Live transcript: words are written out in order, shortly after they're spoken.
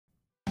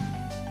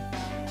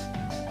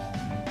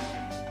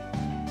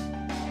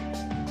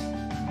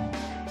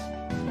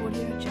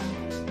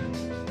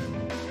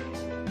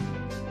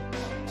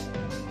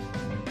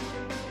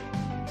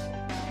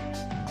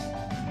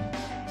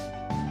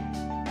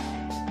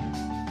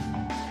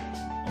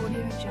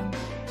Jungle.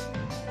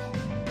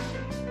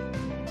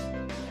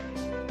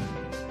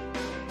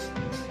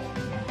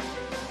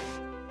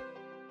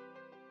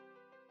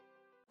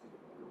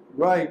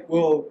 Right,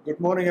 well, good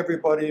morning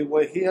everybody.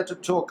 We're here to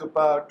talk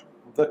about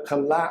the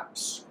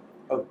collapse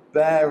of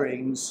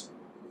Barings,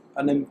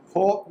 an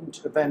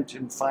important event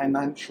in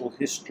financial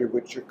history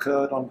which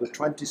occurred on the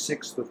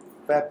 26th of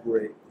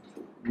February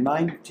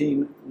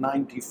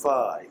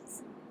 1995.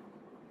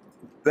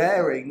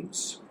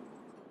 Barings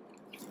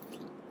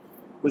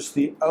was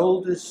the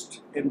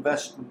oldest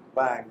investment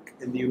bank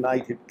in the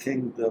United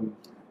Kingdom,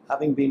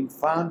 having been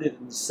founded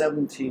in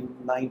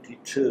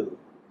 1792.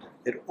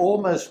 It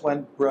almost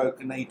went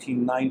broke in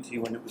 1890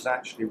 when it was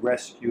actually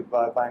rescued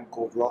by a bank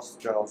called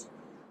Rothschild's,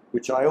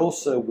 which I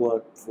also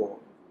worked for.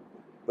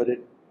 But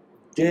it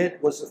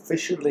was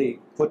officially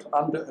put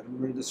under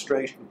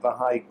administration of the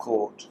High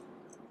Court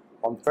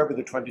on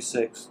February the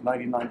 26th,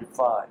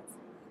 1995.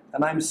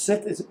 And I'm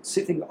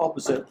sitting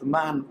opposite the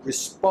man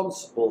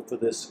responsible for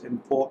this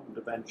important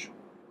event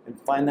in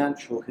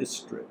financial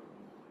history.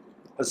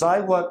 As I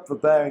worked for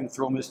Barings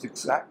for almost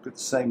exactly the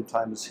same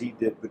time as he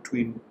did,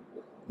 between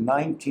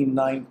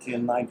 1990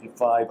 and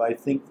 95, I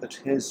think that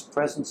his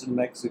presence in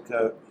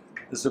Mexico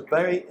is a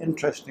very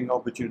interesting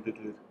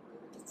opportunity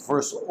for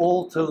us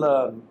all to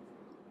learn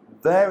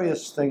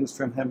various things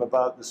from him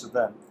about this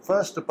event.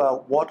 First,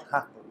 about what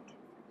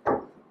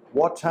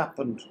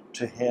happened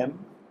to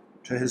him,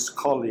 to his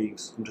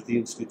colleagues, and to the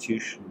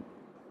institution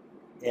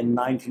in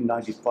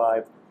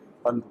 1995,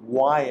 and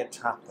why it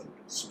happened,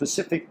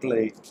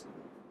 specifically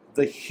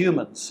the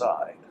human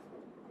side.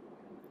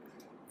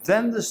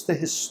 Then there's the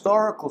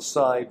historical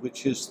side,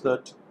 which is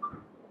that,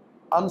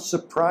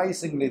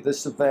 unsurprisingly,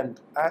 this event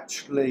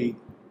actually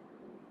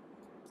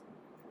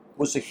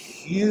was a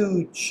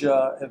huge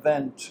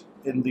event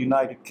in the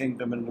United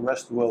Kingdom and the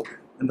rest of the world,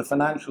 in the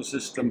financial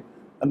system.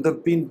 And there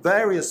have been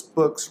various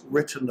books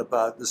written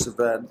about this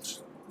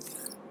event.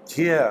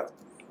 Here,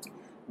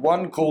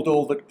 one called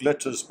All That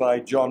Glitters by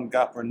John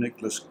Gapper and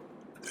Nicholas,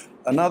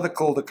 another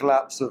called The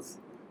Collapse of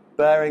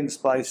Barings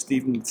by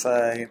Stephen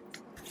Fay,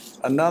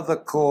 another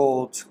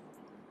called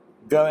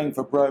Going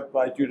for Broke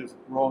by Judith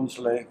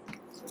Rawnsley,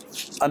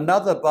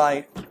 another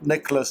by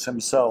Nicholas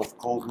himself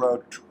called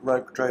Rogue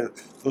Trader.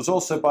 There was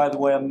also, by the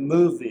way, a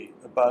movie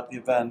about the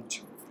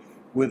event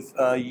with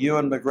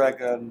Ewan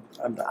McGregor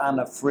and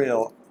Anna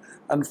Friel.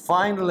 And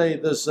finally,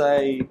 there's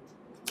a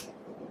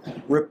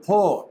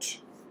report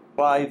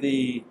by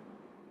the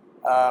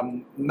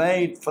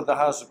made for the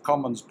House of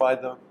Commons by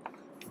the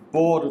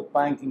Board of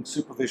Banking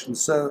Supervision.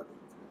 So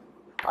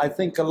I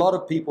think a lot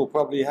of people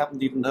probably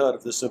haven't even heard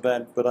of this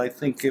event, but I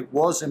think it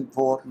was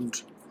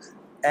important,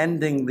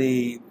 ending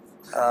the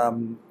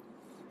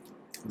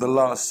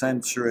last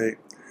century.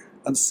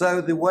 And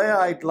so the way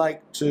I'd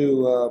like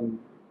to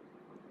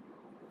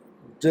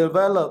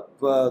develop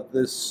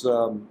this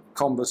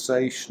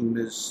conversation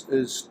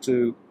is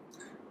to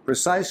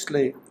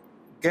precisely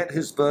get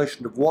his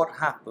version of what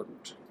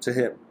happened to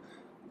him,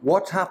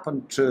 what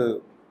happened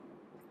to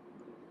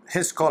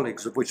his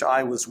colleagues, of which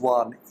I was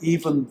one,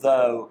 even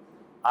though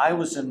I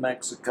was in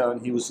Mexico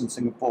and he was in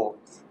Singapore.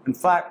 In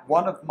fact,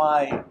 one of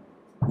my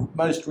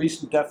most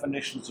recent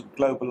definitions of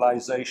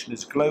globalization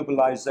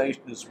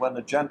is when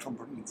a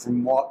gentleman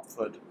from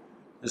Watford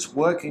is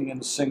working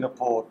in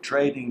Singapore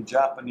trading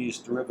Japanese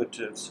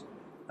derivatives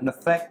and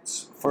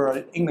affects, for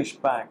an English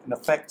bank, and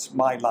affects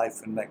my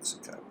life in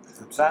Mexico.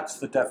 That's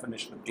the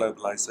definition of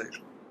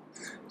globalization.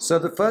 So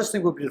the first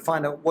thing would be to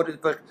find out what is,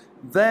 but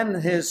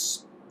then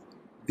his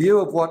view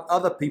of what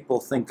other people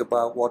think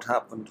about what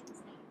happened.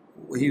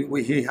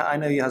 I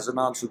know he has an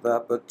answer to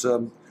that, but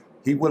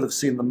he will have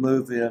seen the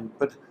movie.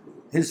 But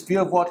his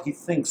view of what he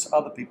thinks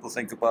other people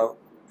think about.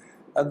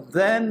 And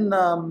then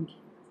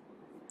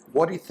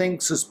what he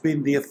thinks has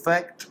been the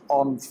effect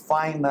on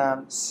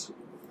finance,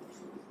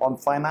 on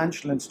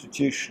financial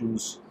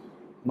institutions,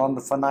 and on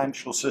the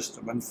financial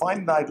system. And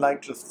finally, I'd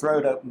like to throw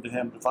it open to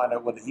him to find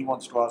out whether he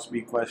wants to ask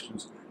me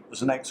questions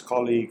as an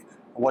ex-colleague,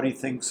 and what he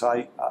thinks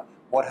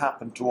what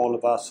happened to all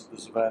of us at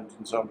this event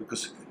and so on,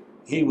 because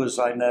he was,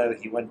 I know,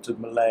 he went to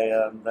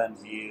Malaya and then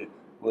he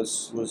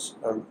was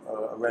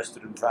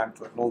arrested in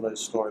Frankfurt and all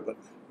those stories, but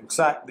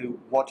exactly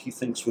what he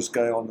thinks was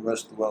going on in the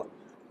rest of the world.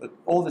 But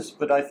all this,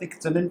 but I think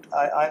it's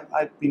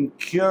I've been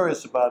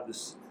curious about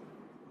this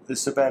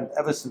event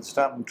ever since it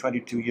happened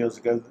 22 years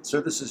ago.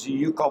 So this is a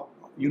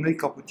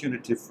unique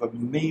opportunity for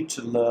me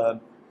to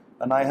learn,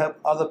 and I hope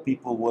other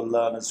people will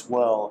learn as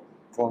well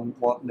from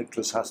what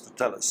Nicholas has to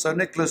tell us. So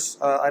Nicholas,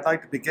 I'd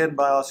like to begin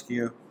by asking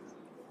you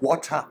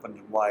what happened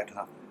and why it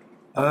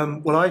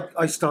happened. Well,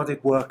 I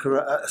started work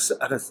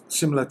at a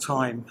similar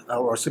time,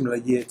 or a similar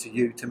year to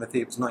you,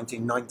 Timothy. It was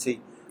 1990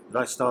 that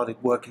I started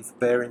working for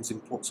Barings in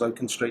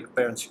Portsoken Street,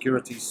 Barings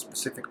Securities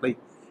specifically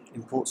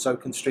in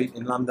Portsoken Street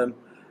in London,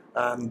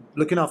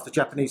 looking after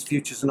Japanese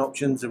futures and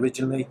options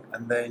originally,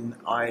 and then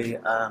I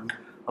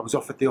was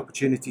offered the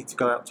opportunity to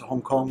go out to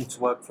Hong Kong to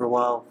work for a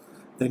while,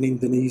 then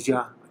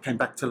Indonesia. I came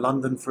back to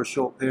London for a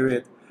short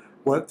period,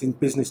 worked in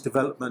business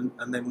development,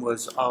 and then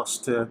was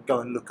asked to go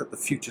and look at the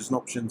futures and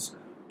options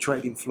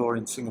trading floor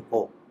in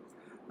Singapore.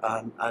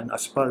 And I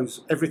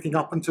suppose everything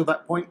up until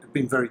that point had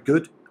been very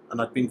good,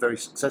 and I'd been very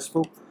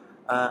successful.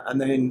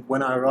 And then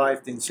when I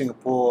arrived in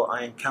Singapore,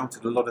 I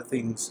encountered a lot of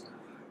things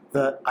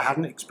that I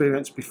hadn't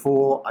experienced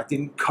before. I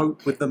didn't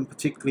cope with them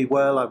particularly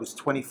well. I was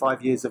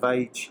 25 years of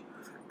age,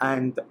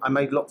 and I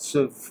made lots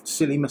of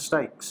silly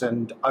mistakes.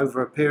 And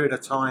over a period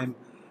of time,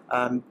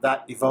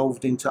 that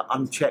evolved into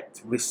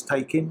unchecked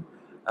risk-taking.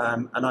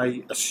 And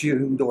I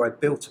assumed, or I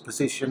built a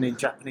position in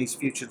Japanese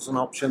futures and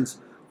options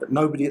that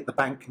nobody at the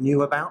bank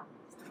knew about,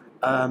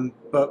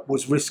 but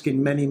was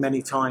risking many,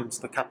 many times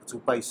the capital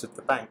base of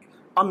the bank.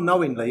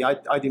 Unknowingly,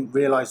 I didn't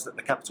realise that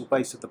the capital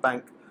base of the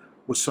bank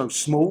was so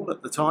small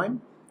at the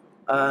time.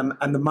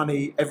 And the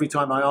money, every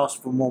time I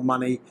asked for more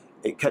money,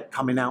 it kept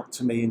coming out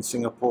to me in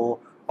Singapore.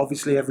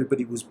 Obviously,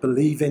 everybody was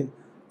believing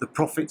the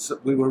profits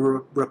that we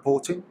were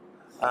reporting,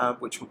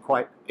 which were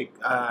quite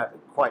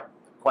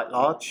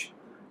large,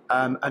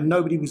 and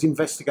nobody was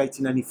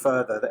investigating any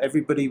further. That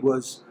everybody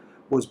was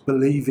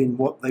believing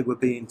what they were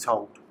being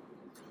told.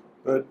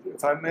 But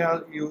if I may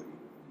ask you,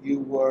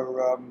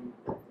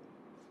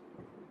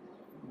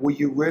 were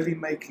you really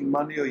making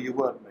money, or you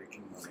weren't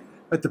making money?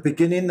 At the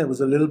beginning, there was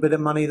a little bit of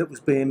money that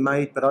was being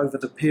made, but over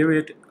the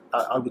period,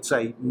 I would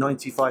say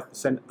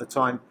 95% of the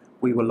time,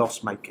 we were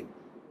loss-making.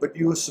 But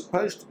you were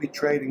supposed to be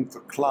trading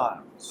for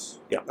clients.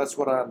 Yeah. That's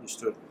what I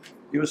understood.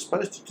 You were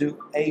supposed to do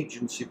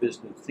agency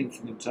business,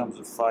 thinking in terms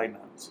of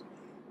finance.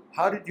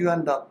 How did you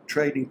end up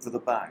trading for the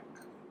bank?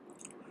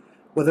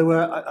 Well,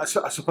 I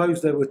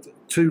suppose there were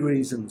two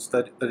reasons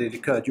that it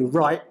occurred. You're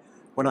right.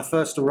 When I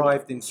first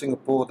arrived in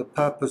Singapore, the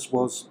purpose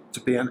was to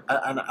be an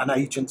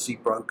agency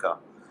broker.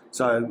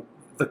 So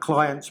the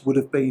clients would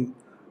have been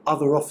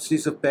other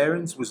offices of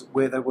Barings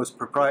where there was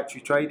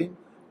proprietary trading,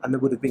 and there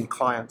would have been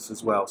clients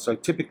as well. So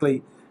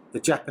typically, the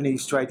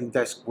Japanese trading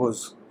desk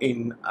was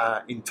in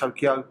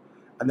Tokyo,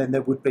 and then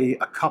there would be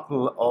a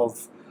couple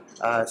of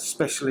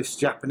specialist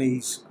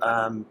Japanese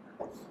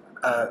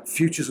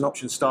futures and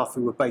options staff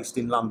who were based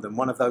in London.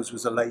 One of those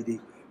was a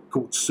lady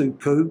called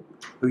Suku,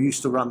 who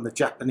used to run the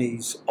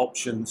Japanese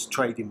options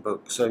trading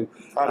book. So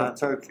out of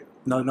Tokyo?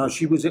 No,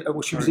 she was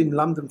in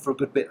London for a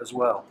good bit as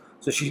well.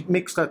 So she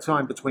mixed her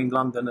time between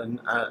London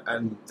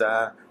and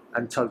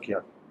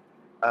Tokyo.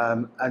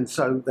 And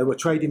so there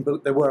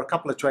were a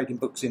couple of trading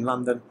books in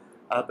London,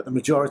 but the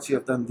majority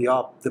of them,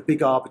 the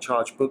big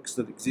arbitrage books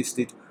that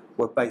existed,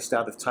 were based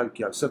out of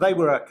Tokyo. So they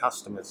were our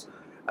customers.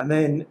 And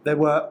then there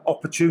were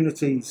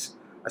opportunities.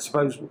 I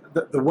suppose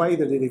the way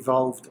that it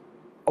evolved,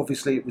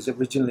 obviously it was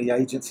originally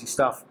agency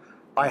stuff.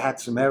 I had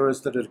some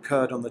errors that had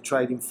occurred on the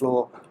trading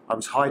floor. I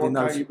was hiding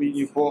those.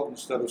 You bought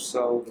instead of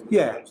sold?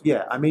 Yeah.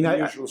 I mean, the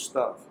usual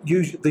stuff.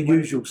 The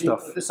usual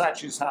stuff. This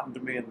actually has happened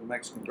to me in the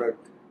Mexican broker.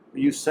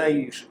 You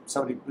say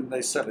somebody, when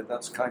they sell it,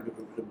 that's kind of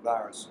a bit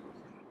embarrassing.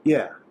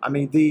 Yeah, I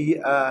mean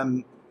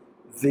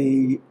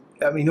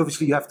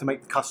obviously you have to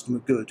make the customer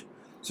good.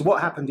 So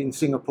what happened in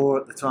Singapore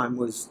at the time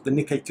was the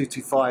Nikkei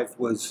 225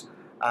 was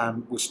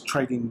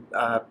trading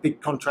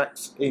big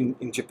contracts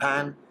in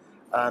Japan.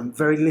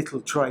 Very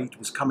little trade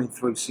was coming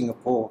through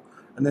Singapore,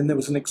 and then there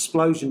was an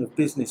explosion of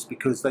business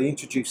because they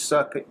introduced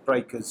circuit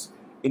breakers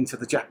into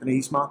the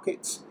Japanese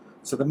markets.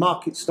 So the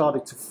market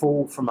started to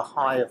fall from a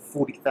high of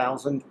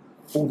 40,000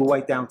 all the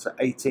way down to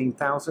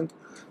 18,000.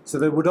 So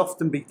there would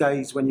often be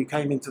days when you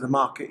came into the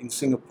market in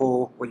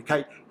Singapore, or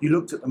you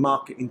looked at the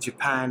market in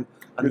Japan,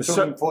 and you're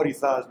talking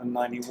 40,000 in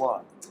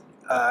 91.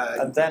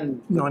 And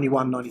then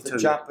 91, 92. The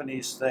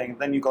Japanese thing.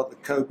 Then you got the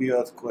Kobe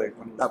earthquake.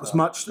 That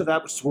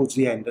was towards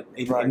the end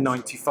in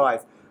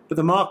 95. But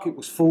the market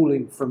was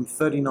falling from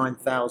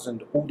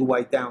 39,000 all the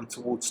way down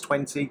towards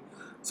 20.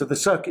 So the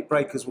circuit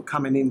breakers were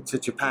coming into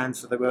Japan.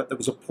 So there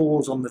was a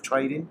pause on the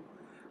trading,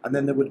 and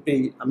then there would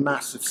be a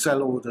mass of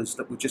sell orders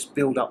that would just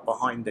build up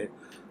behind it.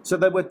 So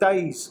there were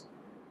days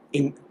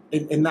in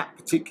that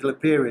particular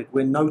period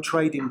where no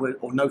trading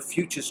or no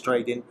futures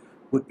trading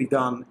would be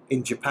done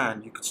in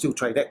Japan. You could still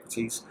trade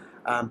equities,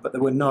 but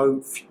there was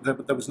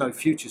no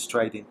futures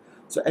trading.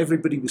 So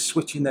everybody was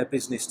switching their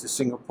business to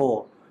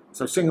Singapore.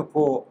 So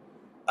Singapore.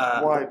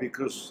 Why?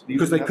 Because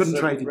they couldn't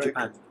trade in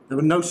Japan. There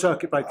were no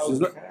circuit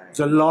breakers. Okay. It was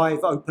a live,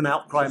 open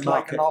outcry market.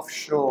 Like an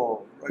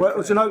offshore. Okay. Well,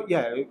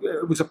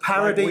 it was a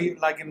parody.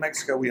 Like in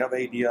Mexico, we have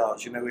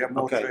ADRs. We have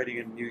more trading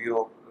in New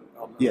York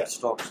on the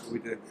stocks than we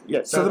do.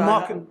 Yeah. So the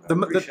market,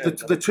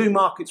 the two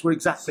markets were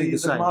exactly the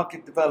same. The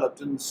market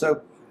developed, and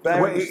so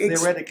Barings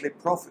theoretically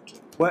profited.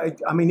 Well,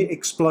 it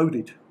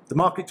exploded. The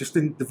market just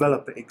didn't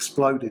develop; it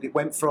exploded. It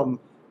went from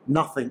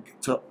nothing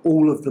to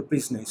all of the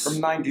business from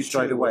 92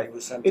 straight away.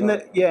 In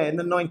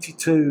the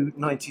 92,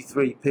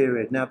 93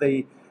 period. Now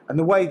the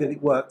way that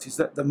it worked is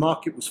that the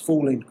market was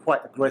falling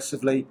quite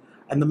aggressively,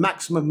 and the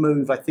maximum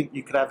move I think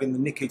you could have in the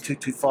Nikkei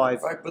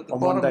 225 on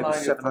one day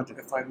was 700.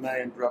 If I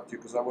may interrupt you,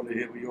 because I want to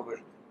hear what your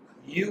version.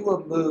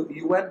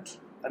 You went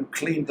and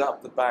cleaned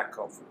up the back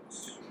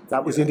office.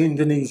 That was in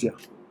Indonesia.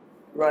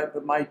 Right,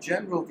 but my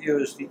general view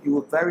is that you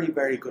were very,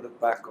 very good at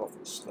back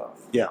office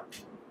stuff. Yeah.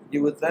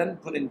 You were then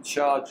put in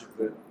charge of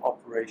the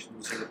operation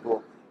in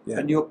Singapore. Yeah.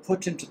 And you're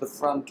put into the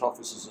front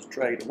office as a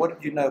trader. What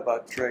did you know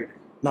about trading?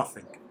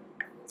 Nothing.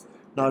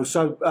 No,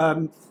 so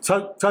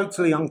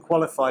totally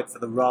unqualified for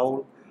the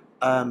role.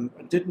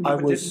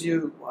 Didn't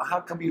you? How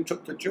come you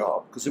took the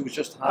job? Because it was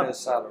just higher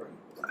salary.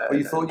 Or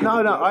you thought you No,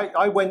 could no.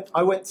 do it?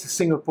 I went to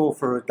Singapore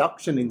for a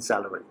reduction in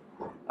salary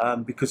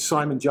because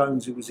Simon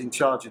Jones, who was in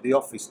charge of the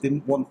office,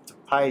 didn't want to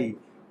pay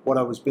what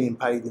I was being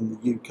paid in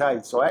the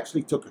UK. So I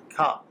actually took a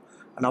cut,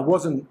 and I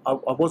wasn't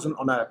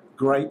on a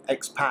great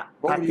expat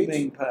What package. were you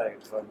being paid?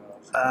 If I may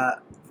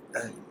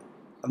ask?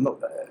 I'm not.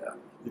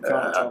 You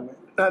can't tell me.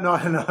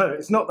 No.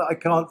 It's not that I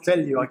can't tell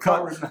you. I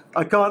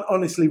can't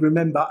honestly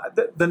remember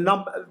the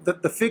number.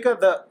 The figure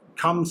that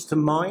comes to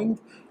mind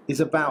is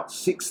about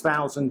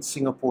 6,000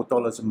 Singapore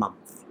dollars a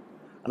month,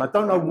 and I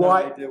don't know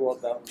why. No idea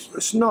what that was.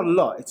 It's not a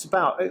lot.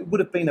 It would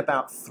have been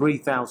about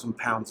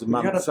 £3,000 a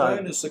month. You had a so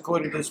bonus.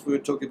 According to this, we were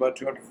talking about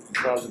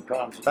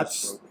 £250,000.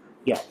 that's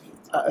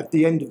at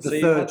the end of the so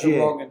you third had the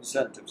year. wrong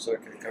incentives.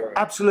 Okay, correct.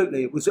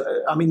 Absolutely, it was.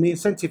 I mean, the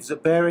incentives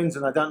at Barings,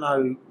 and I don't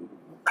know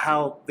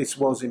how this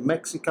was in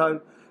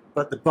Mexico,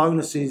 but the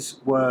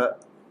bonuses were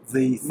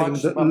the thing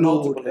that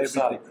lured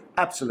everything.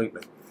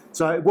 Absolutely.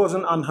 So it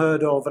wasn't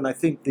unheard of, and I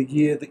think the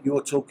year that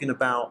you're talking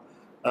about,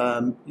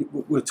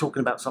 we're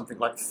talking about something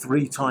like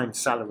 3 times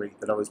salary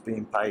that I was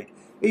being paid.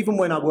 Even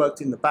when I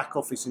worked in the back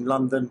office in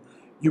London,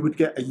 you would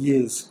get a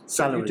year's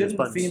salary as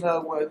bonus.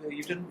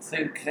 You didn't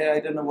think, hey, I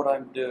don't know what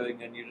I'm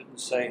doing, and you didn't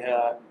say,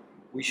 hey,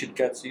 we should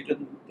get. So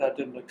that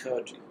didn't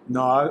occur to you.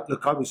 No,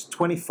 look, I was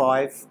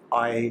 25.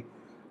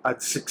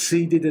 I'd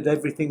succeeded at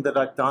everything that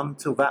I'd done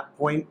till that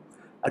point.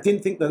 I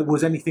didn't think that there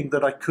was anything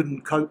that I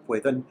couldn't cope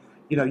with. And,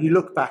 you know, you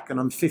look back and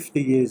I'm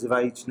 50 years of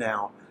age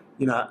now,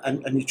 you know,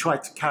 and you try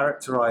to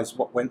characterize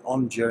what went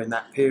on during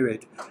that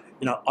period.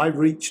 You know, I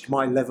reached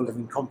my level of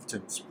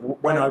incompetence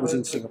when I was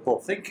in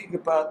Singapore. Thinking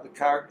about the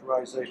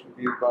characterization of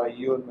you by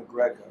Ewan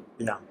McGregor,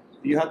 Yeah.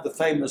 you had the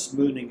famous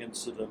mooning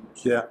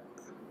incident. Yeah.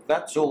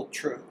 That's all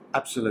true.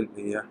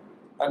 Absolutely, yeah.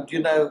 And,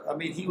 you know, I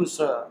mean, he was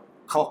a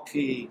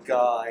cocky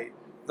guy.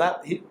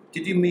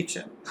 Did you meet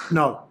him?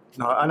 No,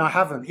 and I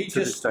haven't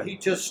this day. He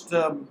just,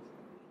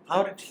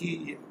 how did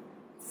he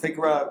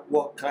figure out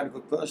what kind of a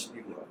person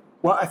you were?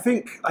 Well, I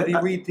think... Did he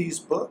read these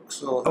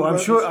books? Or I'm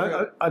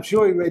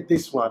sure he read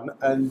this one,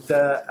 and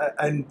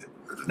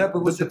no,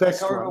 but was the it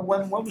best one?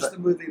 one. When was the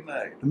movie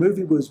made? The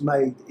movie was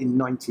made in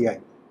 '98.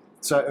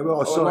 So,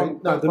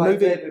 the movie.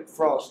 David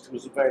Frost, who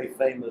was a very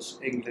famous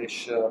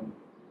English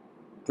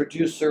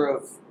producer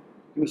of.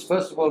 He was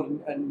first of all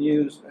a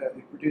news.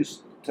 He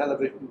produced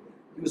television.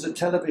 He was a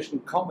television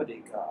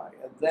comedy guy,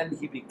 and then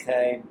he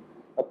became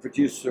a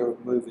producer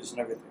of movies and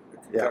everything.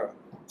 Yeah.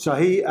 So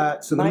he.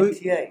 So the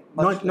 98.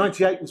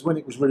 98 was when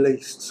it was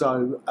released.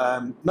 So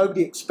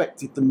nobody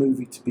expected the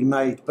movie to be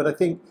made. But I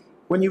think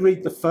when you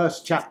read the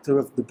first chapter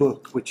of the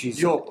book, which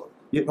is your book,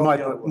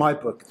 my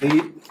book,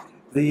 and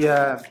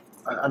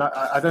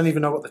I don't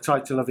even know what the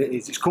title of it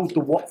is. It's called The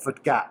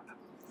Watford Gap,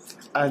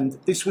 and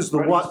this was the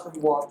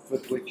from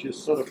Watford, which is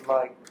sort of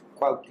like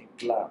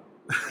Cuautitlán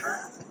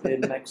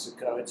in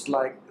Mexico. It's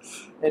like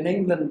in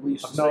England we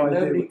used to say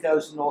nobody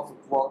goes north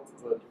of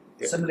Watford.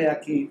 Yeah. Similarly,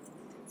 aquí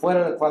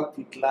fuera de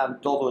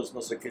Cuautitlán todos no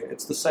sé qué.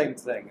 It's the same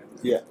thing.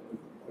 Yeah.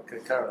 Okay,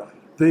 carry on.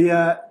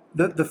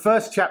 The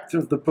first chapter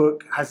of the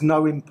book has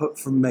no input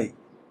from me,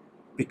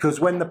 because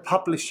when the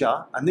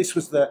publisher, and this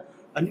was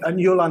and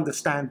you'll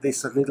understand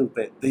this a little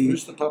bit.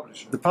 Who's the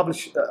publisher?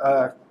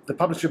 The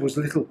publisher was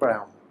Little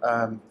Brown.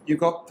 You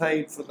got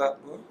paid for that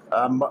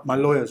book? My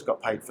lawyers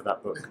got paid for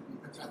that book.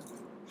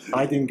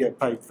 I didn't get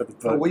paid for the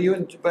book. Were you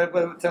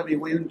tell me,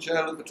 were you in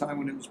jail at the time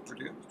when it was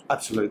produced?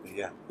 Absolutely,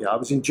 yeah. Yeah, I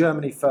was in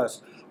Germany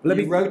first.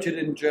 You wrote it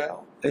in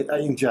jail?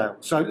 In jail.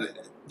 So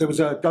there was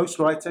a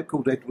ghostwriter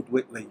called Edward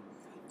Whitley.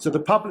 So the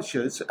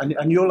publishers,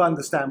 and you'll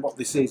understand what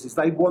this is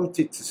they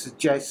wanted to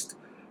suggest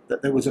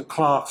that there was a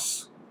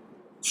class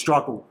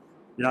struggle.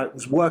 You know, it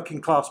was working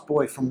class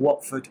boy from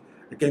Watford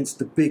against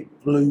the big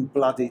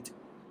blue-blooded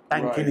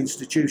banking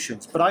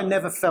institutions. But I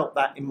never felt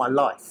that in my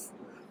life.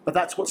 But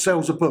that's what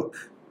sells a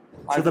book.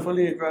 I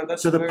fully agree.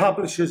 So the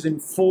publishers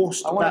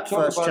enforced that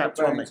first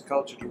chapter on me. I want to talk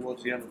about the Barings culture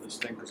towards the end of this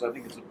thing, because I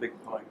think it's a big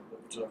point.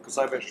 Because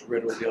I've actually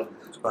read all the other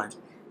books. Right.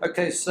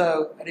 Okay,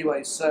 so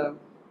anyway, so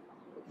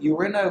you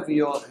were in over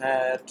your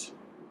head.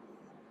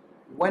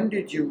 When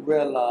did you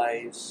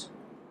realize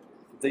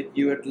that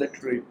you had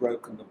literally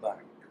broken the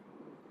bank?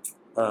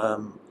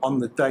 On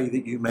the day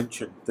that you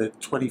mentioned, the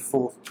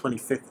 24th,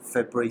 25th of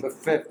February. The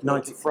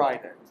 5th,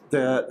 Friday.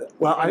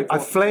 I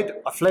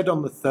fled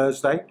on the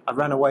Thursday. I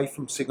ran away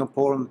from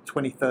Singapore on the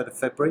 23rd of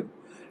February.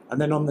 And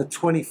then on the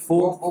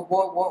 24th...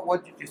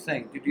 What did you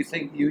think? Did you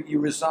think you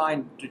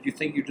resigned? Did you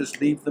think you just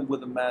leave them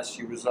with a mess,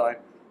 you resigned?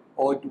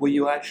 Or were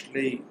you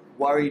actually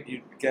worried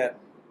you'd get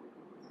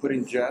put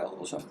in jail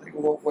or something?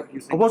 What do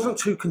you think? I wasn't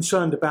too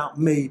concerned about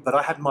me, but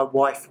I had my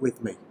wife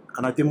with me.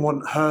 And I didn't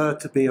want her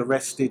to be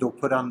arrested or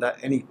put under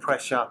any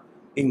pressure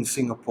in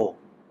Singapore.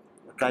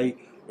 Okay?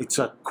 It's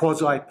a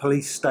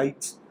quasi-police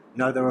state. You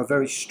know, there are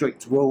very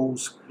strict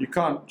rules. You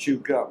can't chew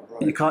gum,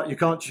 right? You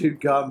can't chew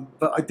gum.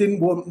 But I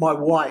didn't want my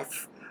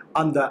wife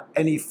under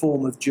any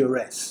form of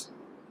duress.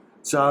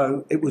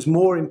 So it was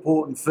more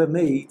important for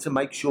me to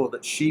make sure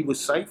that she was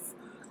safe.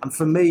 And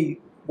for me,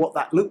 what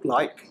that looked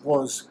like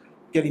was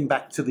getting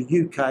back to the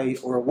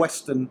UK or a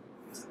Western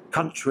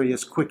country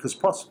as quick as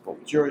possible.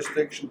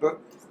 Jurisdiction. But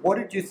what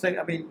did you think?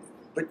 I mean,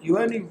 but you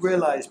only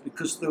realised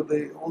because there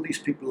were all these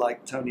people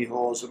like Tony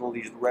Hawes and all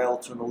these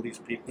Railton, all these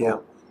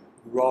people,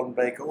 Ron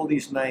Baker, all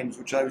these names,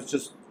 which I was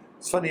just,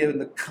 it's funny, in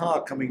the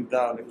car coming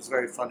down, it was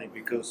very funny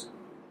because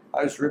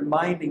I was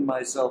reminding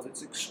myself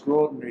it's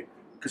extraordinary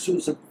because it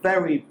was a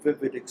very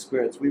vivid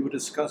experience. We were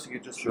discussing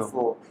it just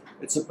before.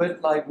 It's a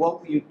bit like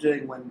what were you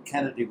doing when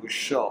Kennedy was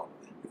shot?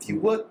 If you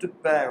worked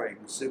at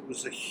Barings, it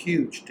was a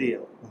huge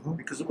deal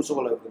because it was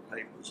all over the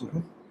papers.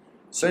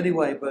 So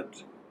anyway,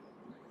 but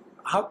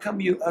how come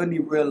you only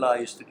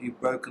realised that you'd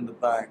broken the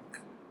bank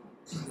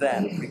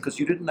then? Because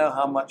you didn't know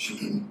how much,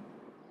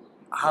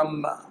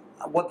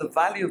 what the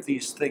value of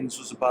these things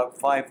was, about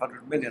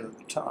 500 million at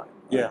the time.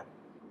 Right? Yeah.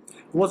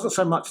 It wasn't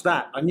so much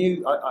that. I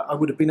knew I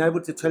would have been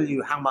able to tell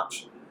you how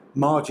much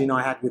margin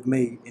I had with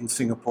me in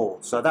Singapore.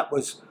 So that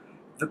was,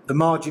 the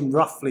margin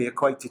roughly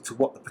equated to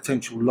what the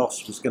potential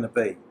loss was going to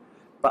be.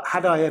 But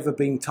had I ever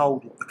been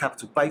told what the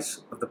capital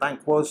base of the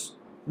bank was?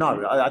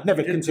 No, I'd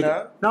never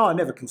considered. No, I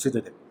never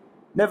considered it.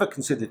 Never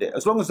considered it.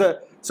 As long as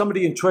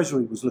somebody in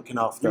Treasury was looking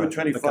after. You were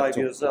 25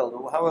 years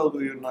old. How old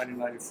were you in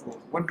 1994?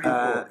 When were you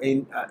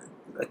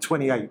born? In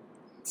 28.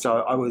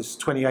 So I was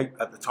 28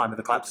 at the time of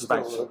the collapse of the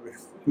bank.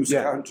 Who's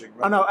counting?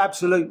 Right? I know,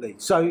 absolutely.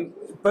 So,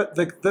 but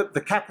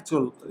the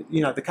capital,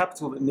 you know, the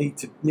capital that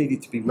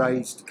needed to be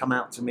raised to come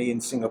out to me in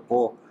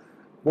Singapore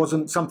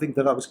wasn't something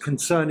that I was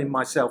concerning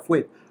myself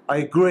with. I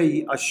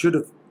agree. I should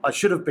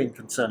have been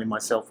concerning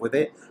myself with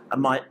it,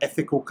 and my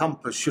ethical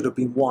compass should have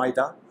been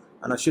wider,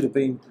 and I should have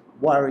been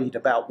worried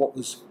about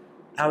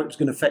how it was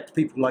going to affect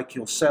people like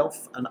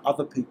yourself and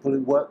other people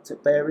who worked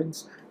at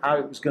Barings, how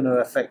it was going to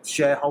affect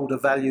shareholder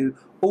value,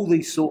 all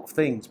these sort of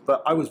things.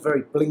 But I was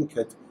very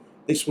blinkered.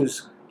 This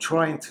was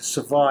trying to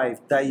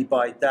survive day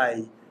by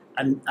day,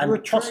 and you're a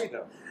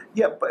trader.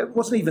 Yeah, but it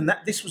wasn't even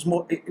that. This was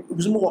more. It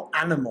was more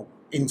animal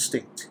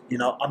instinct. You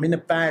know, I'm in a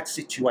bad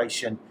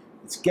situation.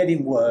 It's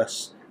getting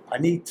worse. I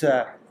need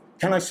to.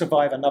 Can I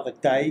survive another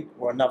day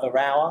or another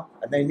hour?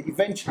 And then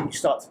eventually you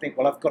start to think,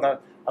 well, I've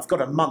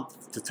got a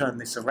month to turn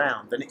this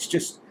around, and it's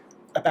just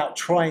about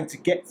trying to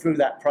get through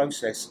that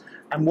process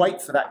and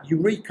wait for that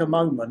eureka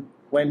moment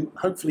when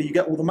hopefully you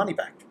get all the money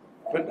back.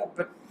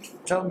 But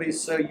tell me,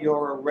 so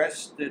you're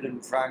arrested in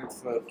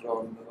Frankfurt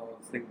on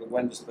I think the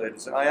Wednesday.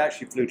 I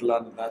actually flew to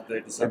London that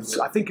day, December.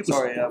 I think it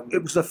was.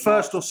 It was the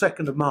 1st or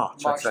 2nd of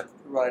March.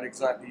 Right,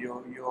 exactly.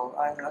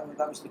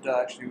 That was the day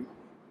I actually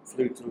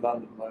flew to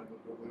London, but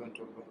we won't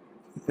talk about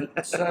it.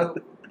 But so,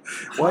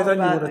 why don't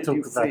you want to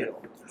talk about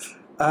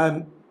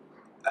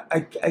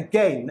it?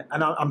 Again,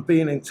 and I'm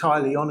being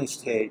entirely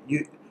honest here.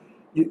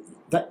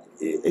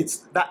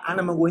 That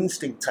animal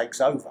instinct takes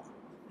over.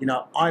 You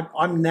know,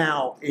 I'm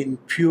now in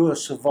pure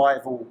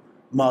survival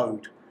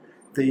mode.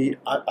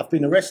 I've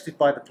been arrested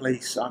by the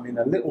police. I'm in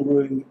a little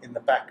room in the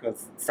back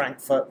of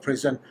Frankfurt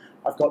prison.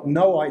 I've got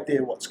no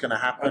idea what's going to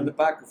happen. In the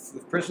back of the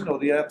prison or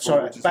the airport?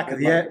 Sorry, back of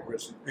the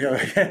airport.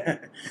 Yeah.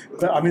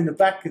 But I'm in the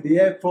back of the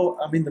airport.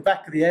 I'm in the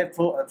back of the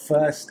airport at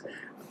first.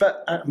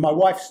 But my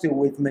wife's still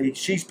with me.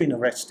 She's been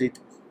arrested.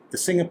 The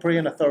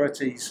Singaporean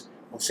authorities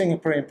or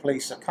Singaporean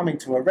police are coming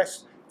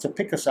to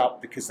pick us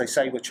up because they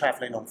say we're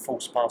travelling on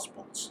false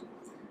passports.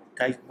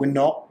 Okay, we're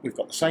not. We've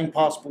got the same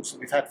passports that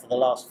we've had for the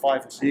last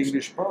 5 or 6 years.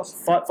 English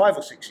passport? 5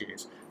 or 6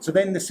 years. So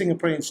then the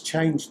Singaporeans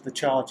changed the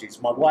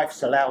charges. My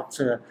wife's allowed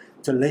to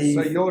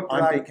leave. So you're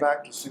dragged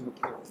back to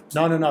Singapore?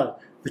 No.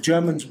 The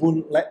Germans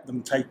wouldn't let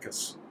them take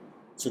us.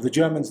 So the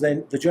Germans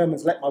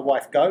let my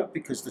wife go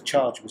because the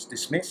charge was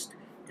dismissed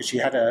because she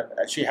had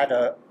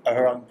her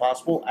own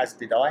passport, as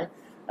did I.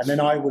 And then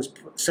I was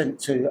sent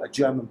to a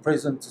German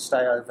prison to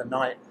stay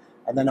overnight.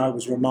 And then I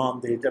was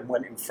remanded and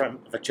went in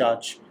front of a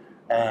judge.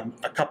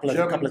 A couple of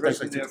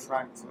days later. Near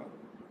Frankfurt.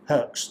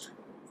 Höchst.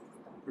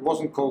 It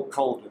wasn't called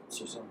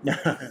Colditz or something. No.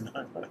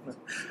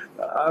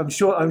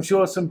 I'm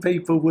sure some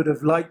people would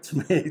have liked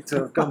me to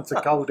have gone to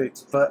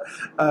Colditz, but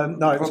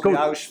no, it was called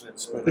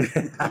Auschwitz. But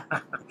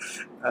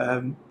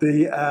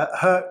the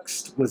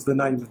Höchst was the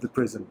name of the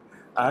prison.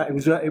 It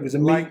was a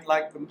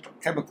like the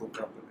chemical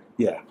company.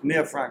 Yeah.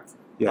 Near Frankfurt.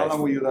 Yeah, how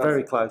long were you there?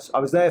 Very close. I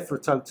was there for a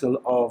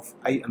total of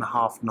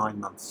 8.5, 9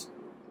 months.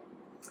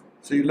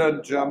 So you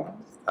learned German?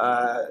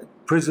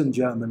 Prison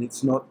German.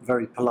 It's not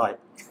very polite.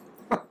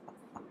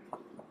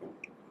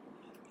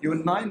 You were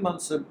 9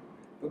 months,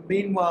 but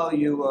meanwhile,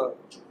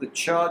 the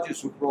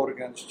charges were brought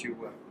against you.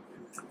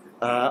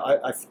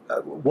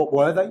 What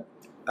were they?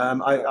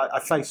 I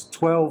faced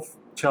 12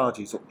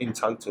 charges in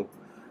total.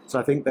 So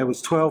I think there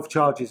was 12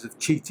 charges of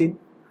cheating,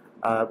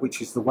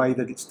 which is the way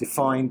that it's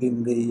defined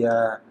in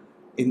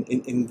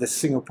the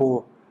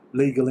Singapore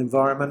legal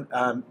environment.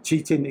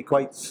 Cheating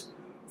equates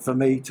for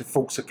me to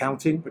false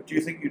accounting. But do you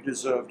think you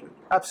deserved it?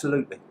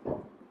 Absolutely.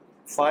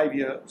 5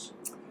 years?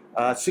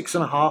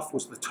 6.5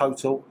 was the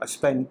total. I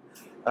spent,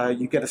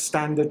 you get a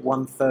standard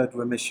 1/3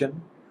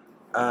 remission.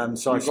 So you I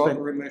got spent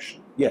the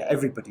remission. yeah,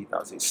 everybody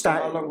does it. So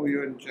how long were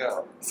you in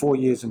jail? 4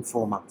 years and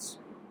 4 months.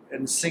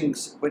 In Sing,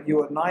 but you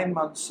were 9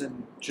 months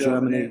in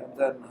Germany, and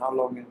then how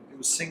long in? It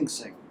was Sing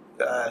Sing.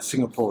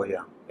 Singapore,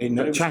 yeah, in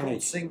But it was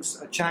Changi.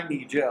 called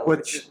Changi jail. Well,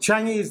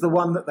 Changi is the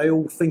one that they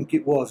all think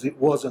it was. It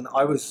wasn't.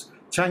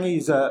 Changi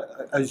is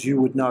as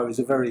you would know, is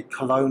a very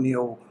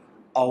colonial,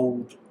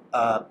 old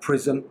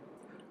prison.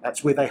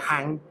 That's where they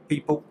hang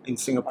people in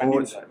Singapore. I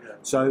knew that, yeah.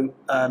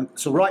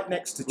 So right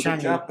next to With Changi.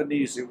 the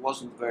Japanese, it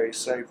wasn't very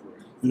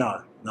savoury.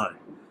 No.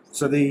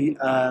 So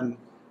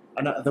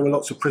and there were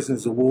lots of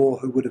prisoners of war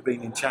who would have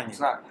been in Changi.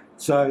 Exactly.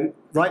 So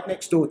right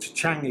next door to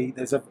Changi,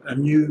 there's a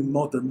new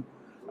modern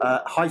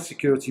high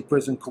security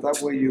prison called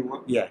That where you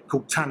were? Yeah,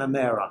 called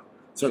Tanamera.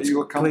 So it's you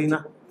were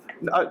cleaner.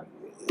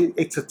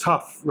 It's a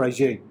tough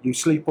regime. You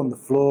sleep on the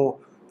floor.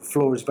 The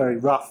floor is very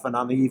rough and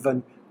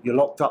uneven. You're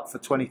locked up for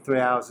 23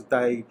 hours a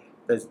day.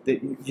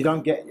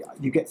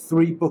 You get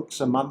 3 books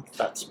a month.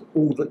 That's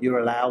all that you're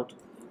allowed.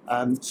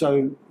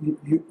 So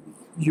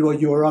you are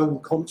your own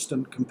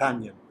constant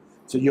companion.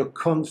 So you're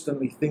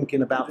constantly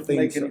thinking about Did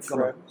things. you make any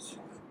friends?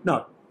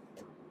 No,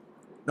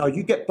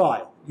 you get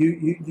by.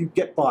 You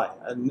get by,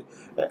 and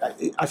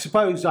I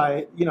suppose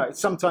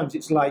sometimes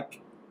it's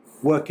like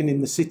working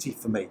in the city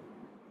for me.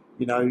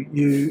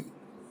 And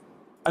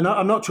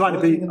I'm not trying to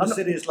be. In the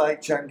city is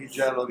like Changi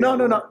jail.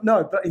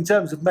 No. But in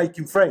terms of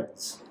making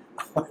friends,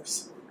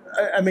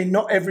 I mean,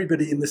 not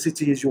everybody in the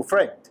city is your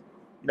friend.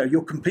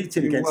 You're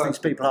competing against these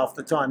people half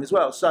the time as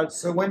well. So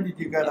when did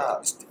you get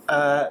out?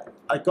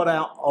 I got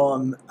out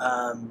on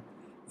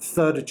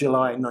 3rd of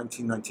July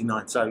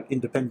 1999, so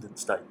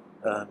Independence Day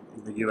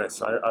in the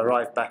US. I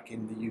arrived back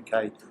in the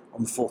UK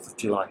on the 4th of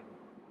July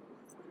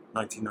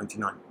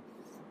 1999.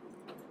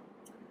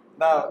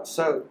 Now,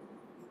 so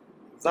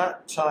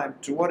that time,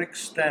 to what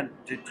extent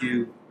did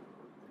you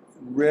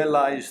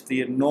realize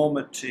the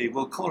enormity,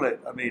 we'll call it,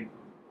 I mean,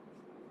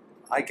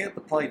 I get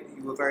the point that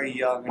you were very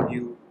young and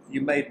you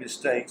made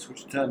mistakes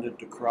which turned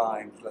into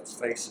crimes, let's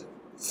face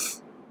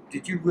it.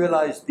 Did you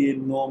realize the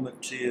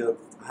enormity of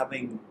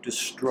having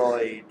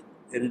destroyed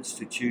an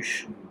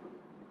institution,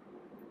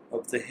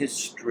 of the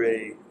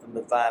history and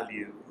the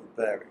value of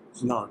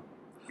Barings? No.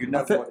 You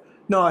never.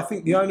 I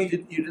think the only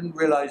You didn't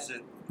realize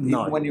it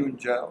even when you were in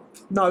jail.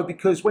 No,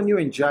 because when you're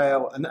in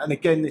jail, and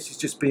again, this is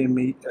just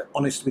being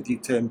honest with you,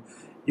 Tim.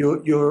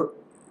 You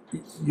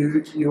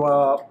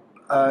are.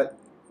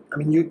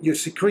 You're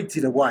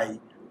secreted away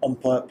on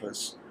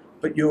purpose,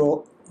 but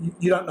you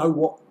don't know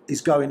what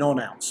is going on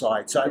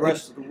outside. So the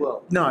rest of the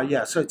world. No,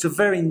 yeah. So it's a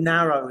very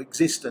narrow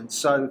existence.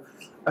 So,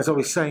 as I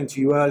was saying to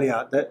you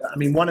earlier,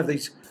 one of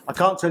these. I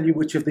can't tell you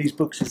which of these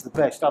books is the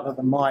best, other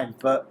than mine.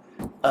 But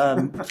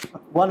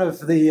one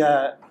of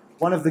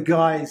the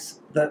guys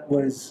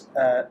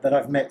that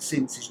I've met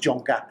since is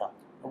John Gapper.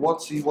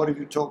 What have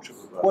you talked to him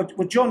about?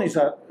 Well, John is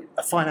a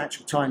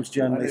Financial Times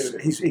journalist.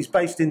 He's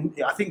based in.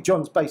 I think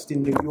John's based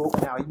in New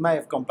York now. He may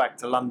have gone back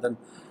to London.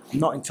 I'm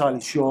not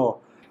entirely sure.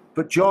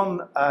 But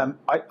John,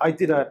 I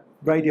did a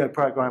radio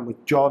program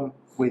with John,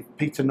 with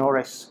Peter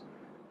Norris.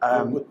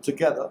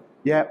 Together.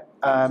 Yeah.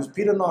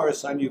 Peter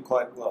Norris I knew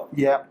quite well.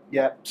 Yeah.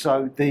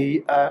 So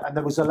and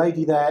there was a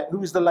lady there. Who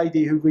was the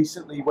lady who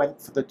recently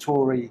went for the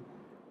Tory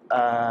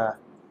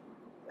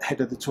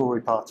head of the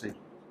Tory party?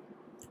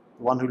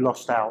 The one who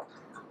lost out.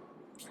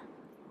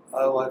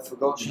 Oh, I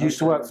forgot. She used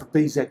to work for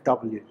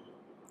BZW.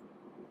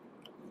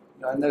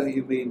 I know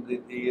you mean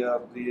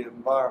the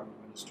environment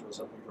minister or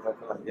something like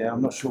that. Yeah,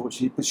 I'm not sure what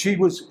but she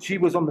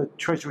was on the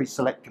Treasury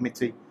Select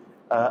Committee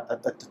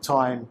at the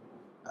time.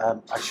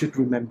 I should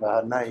remember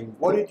her name.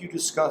 What did you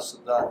discuss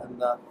in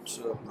that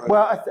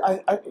program?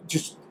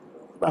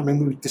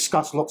 Well, we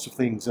discussed lots of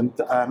things, and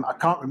I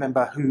can't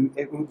remember who.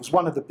 It was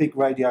one of the big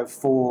Radio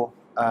 4,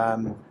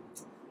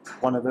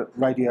 one of the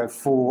Radio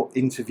 4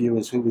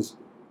 interviewers who was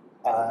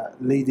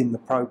leading the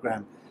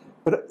program.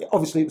 But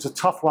obviously, it was a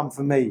tough one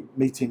for me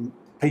meeting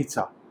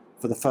Peter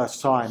for the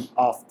first time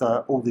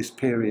after all this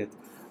period.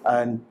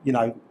 And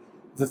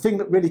the thing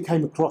that really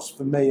came across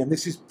for me, and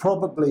this is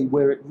probably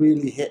where it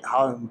really hit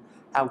home,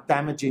 how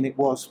damaging it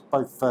was,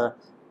 both for,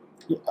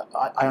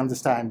 I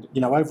understand,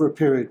 over a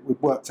period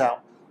I'd worked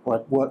out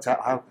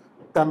how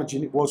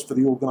damaging it was for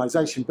the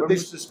organisation. But when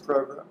was this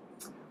programme?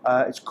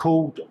 It's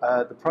called,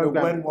 the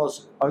programme... When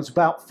was it? Oh, it's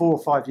about 4 or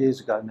 5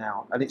 years ago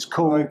now, and it's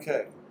called...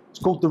 Okay. It's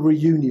called The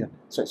Reunion.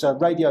 So it's a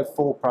Radio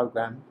 4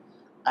 programme,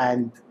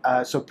 and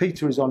so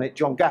Peter is on it,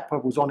 John Gapper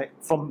was on it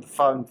from the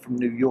phone from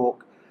New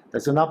York.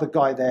 There's another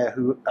guy there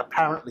who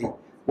apparently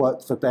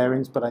worked for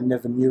Barings, but I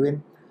never knew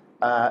him.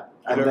 I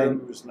don't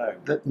remember his name.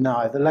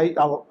 The late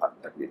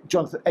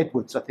Jonathan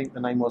Edwards, I think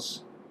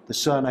the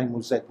surname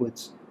was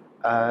Edwards.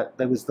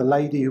 There was the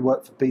lady who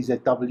worked for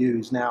BZW,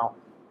 who's now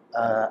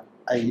an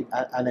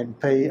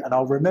MP, and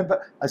I'll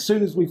remember, as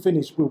soon as we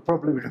finish, we'll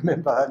probably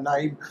remember her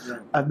name. Yeah.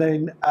 And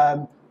then,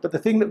 but the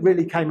thing that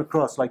really came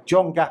across, like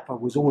John Gapper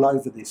was all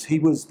over this. He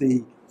was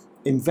the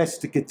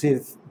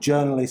investigative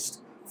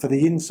journalist for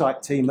the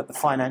Insight team at the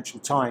Financial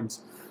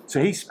Times.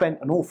 So he spent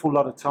an awful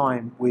lot of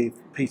time with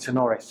Peter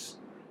Norris,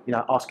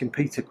 asking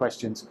Peter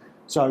questions.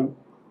 So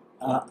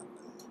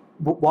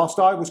whilst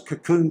I was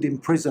cocooned in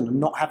prison and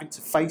not having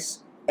to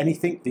face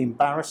anything, the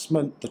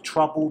embarrassment, the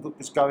trouble that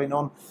was going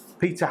on,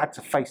 Peter had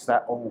to face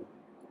that all.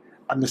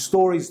 And the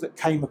stories that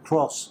came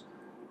across,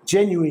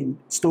 genuine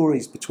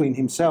stories between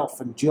himself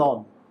and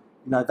John,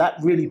 you know, that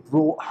really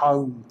brought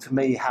home to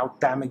me how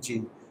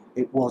damaging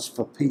it was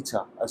for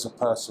Peter as a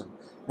person.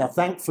 Now,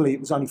 thankfully, it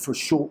was only for a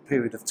short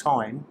period of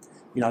time.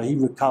 You know, he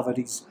recovered.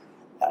 He's,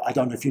 I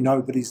don't know if you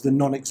know, but he's the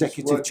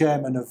non-executive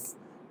chairman of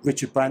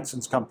Richard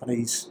Branson's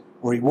companies,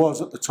 or he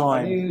was at the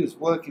time. And he was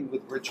working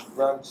with Richard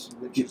Branson,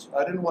 which is,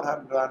 I don't know what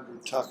happened to Andrew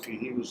Tuckey.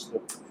 He was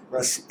the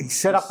He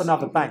set up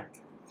another bank.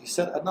 He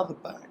set another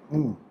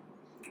bank?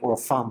 Or a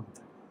fund.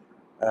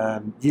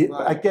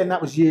 Again,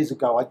 that was years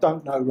ago. I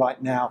don't know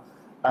right now.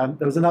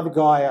 There was another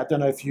guy, I don't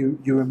know if you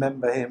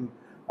remember him.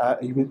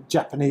 He was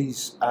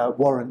Japanese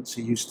warrants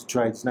he used to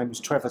trade. His name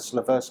was Trevor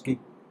Slaversky.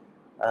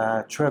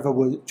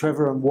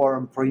 Trevor and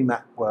Warren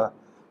Premack were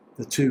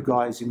the two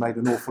guys who made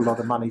an awful lot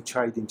of money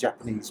trading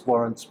Japanese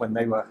warrants when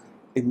they were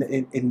in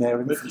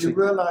their infancy. But do you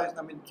realise,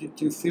 I mean, do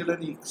you feel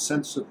any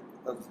sense of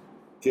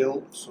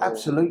guilt? Or?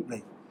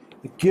 Absolutely.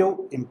 The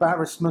guilt,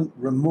 embarrassment,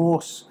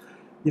 remorse.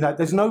 You know,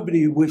 there's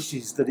nobody who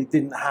wishes that it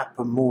didn't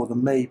happen more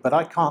than me, but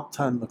I can't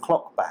turn the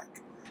clock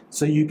back.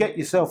 So you get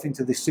yourself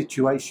into this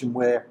situation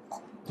where,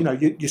 you know,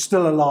 you're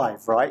still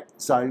alive, right?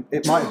 So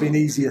it might have been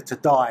easier to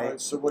die. Right,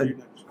 so what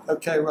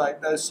okay,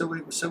 right. Now, so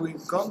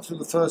we've gone to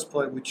the first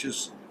point, which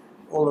is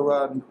all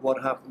around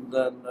what happened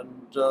then.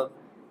 And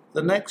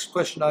the next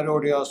question I'd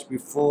already asked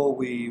before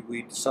we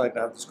decided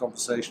to have this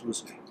conversation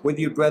was whether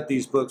you'd read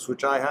these books,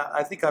 which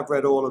I think I've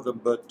read all of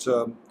them, but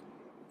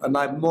and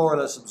I've more or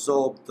less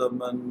absorbed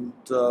them. And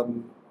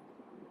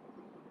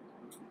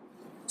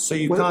so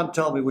you can't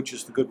tell me which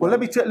is the good one. Well,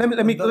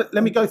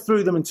 let me go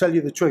through them and tell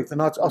you the truth,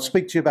 and I'll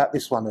speak to you about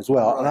this one as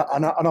well, right.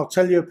 and I'll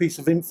tell you a piece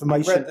of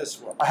information. You read this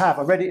one? I have.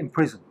 I read it in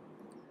prison,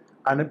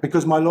 and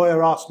because my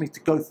lawyer asked me to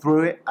go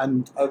through it,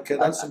 and okay,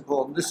 that's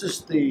important. This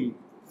is the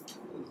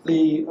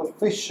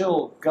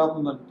official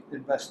government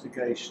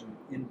investigation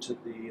into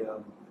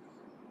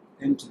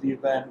the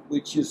event,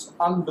 which is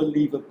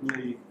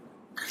unbelievably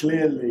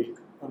clearly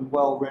and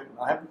well written.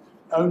 I haven't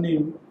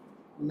only.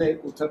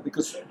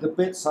 Because the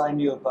bits I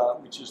knew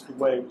about, which is the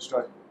way it was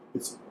struck,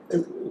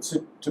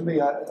 to me,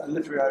 I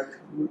literally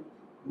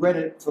read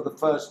it for the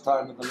first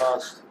time in the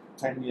last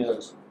 10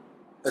 years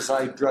as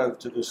I drove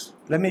to this.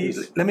 Let me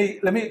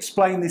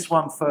explain this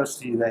one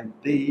first to you then.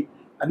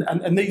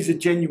 And these are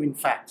genuine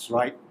facts,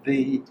 right?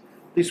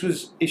 This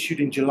was issued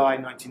in July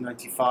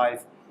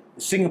 1995.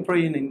 The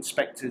Singaporean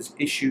inspectors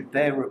issued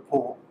their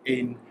report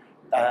in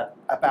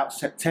about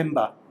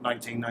September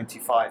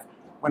 1995.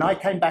 When I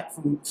came back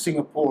from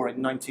Singapore in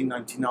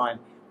 1999,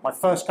 my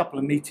first couple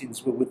of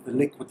meetings were with the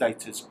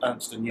liquidators,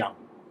 Ernst & Young.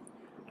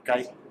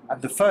 Okay,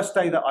 and the first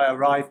day that I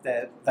arrived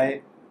there,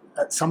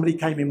 somebody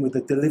came in with a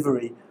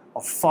delivery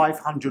of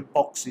 500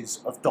 boxes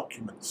of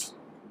documents.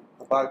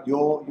 About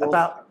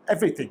about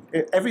everything.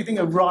 Everything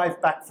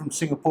arrived back from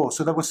Singapore.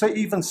 So there were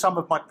even some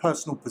of my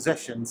personal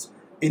possessions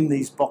in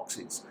these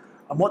boxes.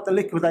 And what the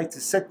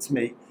liquidators said to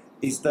me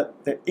is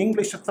that the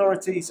English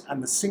authorities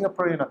and the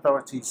Singaporean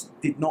authorities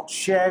did not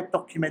share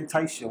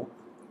documentation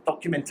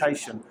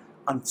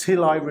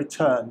until I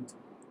returned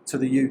to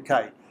the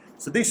UK.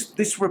 So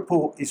this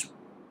report is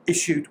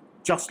issued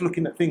just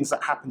looking at things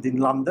that happened in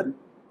London.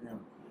 Yeah.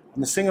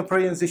 And the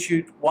Singaporeans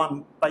issued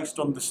one based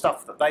on the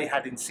stuff that they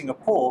had in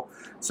Singapore.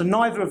 So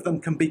neither of them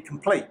can be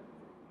complete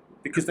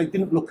because they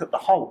didn't look at the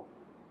whole.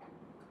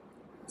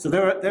 So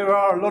there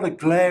are a lot of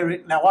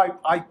glaring. Now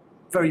I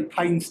very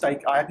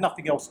painstaking. I had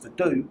nothing else to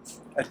do,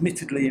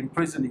 admittedly in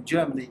prison in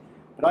Germany,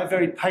 but I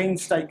very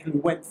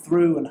painstakingly went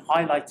through and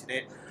highlighted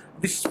it.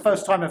 This is the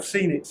first time I've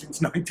seen it since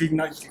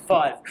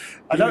 1995.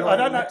 I don't know.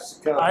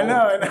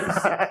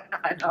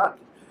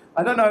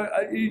 I don't know.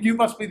 You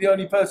must be the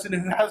only person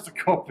who has a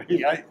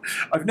copy.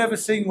 I've never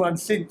seen one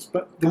since.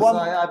 But the one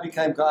I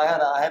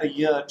had a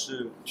year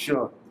to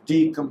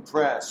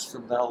decompress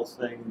from the whole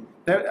thing.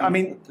 There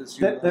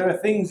are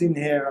things in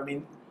here. I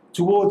mean,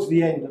 towards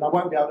the end, and I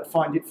won't be able to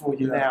find it for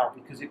you now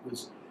because it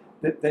was.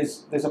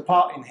 There's a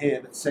part in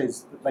here that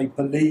says that they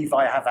believe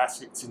I have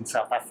assets in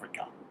South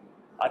Africa.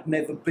 I'd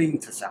never been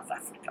to South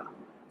Africa,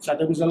 so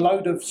there was a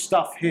load of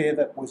stuff here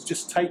that was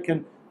just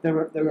taken. There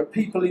are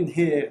people in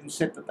here who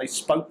said that they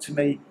spoke to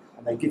me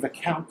and they give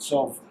accounts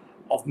of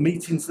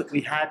meetings that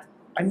we had.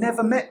 I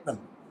never met them.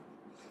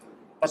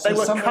 But so they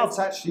were it's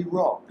actually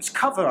wrong. It's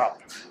cover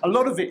up. A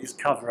lot of it is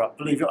cover up.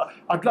 Believe it.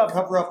 I'd love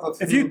cover up of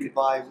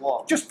by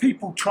what? Just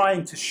people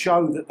trying to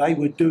show that they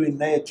were doing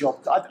their job.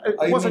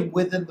 It wasn't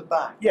within the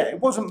bank. Yeah, it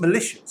wasn't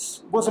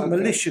malicious. It wasn't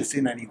malicious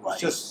in any way.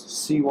 It's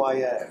just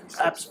CYA.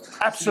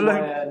 Absolutely.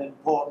 CYA, an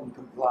important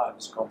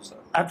compliance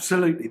concept.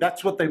 Absolutely,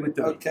 that's what they were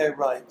doing. Okay,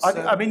 right.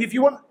 So, I mean, if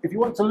you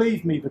want to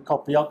leave me the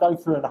copy, I'll go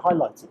through and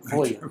highlight it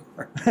for you.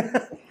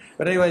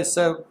 But anyway,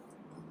 so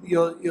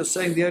you're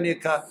saying the only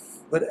account.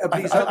 But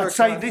I'd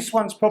say this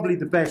one's probably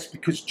the best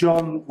because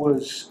John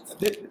was...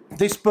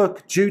 This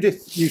book,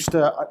 Judith used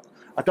to...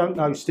 I don't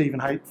know Stephen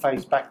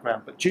Fay's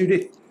background, but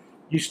Judith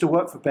used to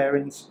work for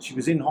Barings. She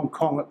was in Hong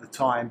Kong at the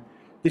time.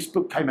 This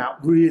book came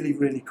out really,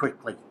 really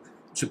quickly.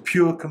 It's a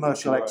pure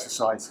commercial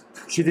exercise.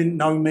 She didn't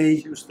know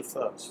me. She was the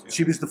first. Yeah.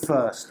 She was the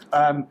first.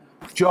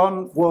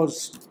 John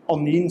was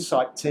on the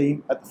Insight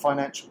team at the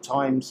Financial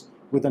Times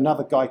with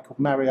another guy called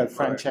Mario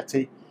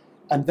Franchetti.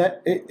 And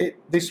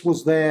this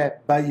was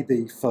their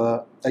baby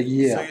for a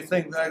year. So you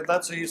think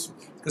that's a useful...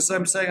 Because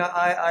I'm saying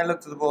I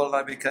looked at the ball and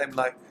I became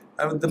like...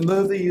 the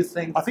movie, you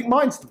think... I think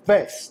mine's the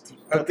best.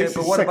 Okay,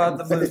 but what about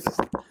the movie?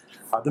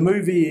 The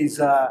movie is,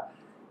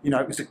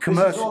 it was a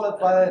commercial... This is all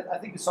about, I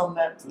think it's on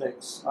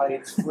Netflix.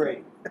 It's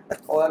free.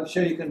 Or I'm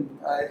sure you can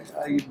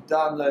you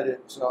download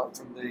it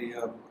from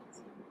the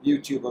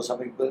YouTube or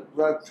something, but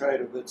Rogue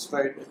Trader, but it's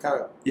very...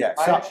 Carry on. Yeah.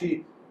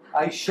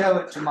 I show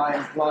it to my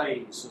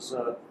employees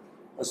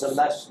as a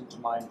lesson to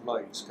my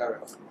employees. Carry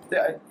on.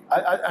 Yeah,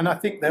 and I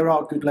think there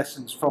are good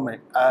lessons from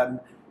it.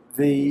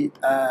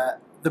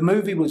 The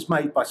movie was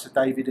made by Sir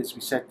David, as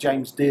we said.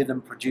 James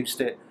Dearden produced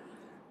it.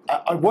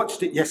 I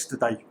watched it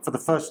yesterday for the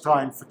first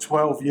time for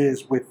 12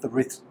 years with the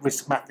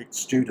RiskMathics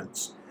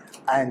students,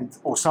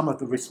 or some of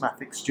the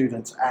RiskMathics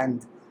students,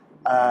 and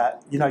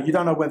you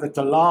don't know whether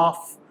to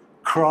laugh,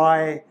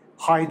 cry,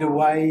 hide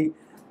away.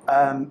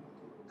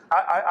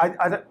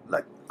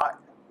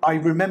 I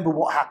remember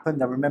what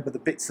happened. I remember the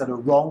bits that are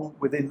wrong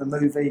within the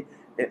movie.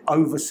 It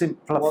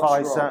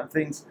oversimplifies certain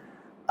things.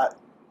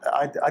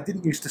 I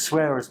didn't used to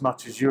swear as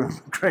much as Ewan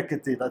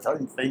McGregor did, I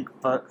don't think,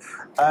 but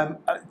I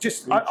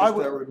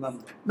don't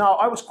remember. No,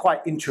 I was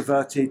quite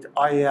introverted.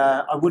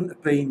 I wouldn't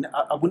have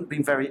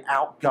been very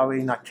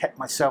outgoing. I kept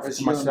myself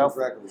to myself.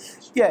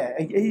 Yeah,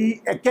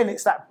 again,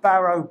 it's that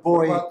Barrow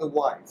boy. What about the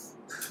wife?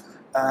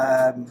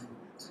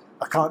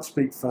 I can't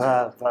speak for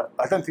her, but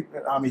I don't think.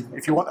 I mean,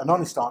 if you want an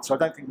honest answer, I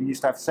don't think we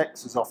used to have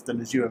sex as often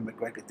as Ewan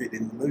McGregor did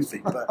in the movie.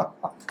 But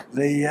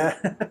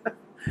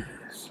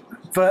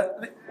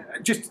but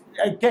just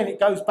again,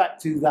 it goes back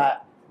to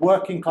that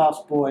working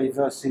class boy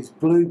versus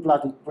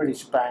blue-blooded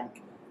British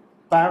bank,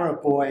 Barrow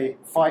boy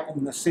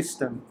fighting the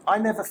system. I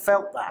never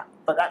felt that,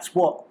 but that's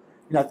what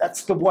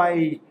that's the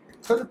way.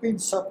 Could have been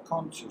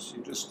subconscious.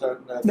 You just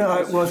don't know. No,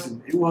 it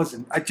wasn't. It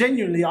wasn't. I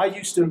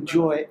used to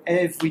enjoy it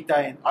every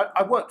day. And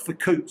I worked for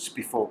Coutts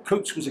before.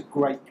 Coutts was a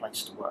great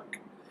place to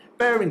work.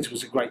 Barings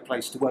was a great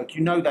place to work.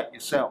 You know that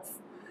yourself.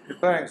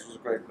 Barings was a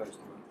great place to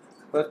work.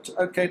 But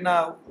okay,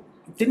 now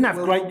it didn't have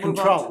great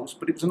controls,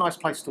 but it was a nice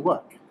place to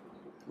work.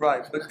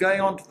 Right, but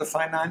going on to the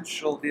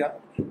financial, the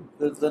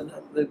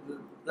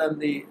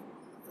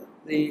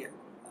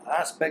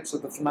aspects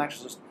of the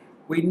financial system,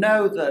 we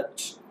know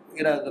that.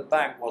 The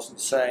bank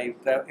wasn't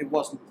saved, it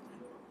wasn't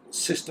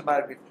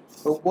systematic.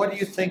 But what do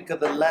you think are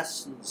the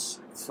lessons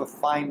for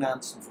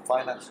finance and for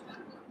finance?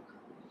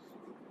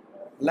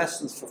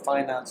 Lessons for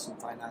finance and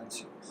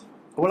financials?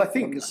 Well, I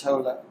think this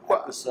whole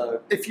episode,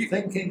 if you're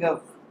thinking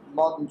of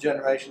modern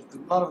generations, a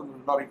lot of them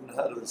have not even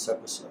heard of this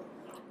episode.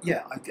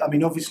 Yeah, I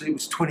mean, obviously it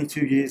was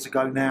 22 years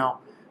ago now.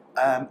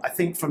 I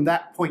think from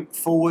that point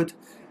forward,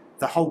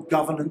 the whole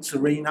governance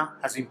arena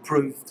has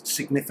improved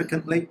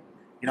significantly.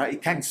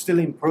 It can still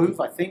improve,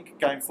 I think,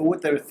 going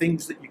forward. There are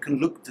things that you can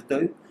look to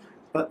do,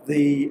 but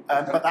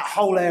but that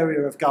whole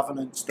area of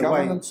governance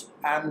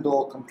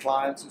and/or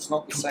compliance, it's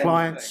not the same thing.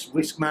 Compliance,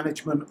 risk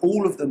management,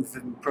 all of them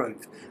have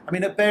improved. I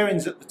mean, at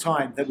Barings at the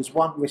time, there was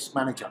one risk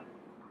manager,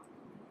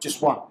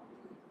 just one.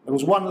 There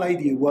was one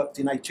lady who worked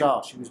in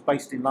HR. She was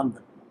based in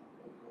London.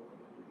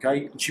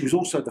 Okay, and she was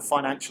also the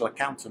financial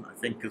accountant, I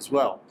think, as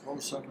well. What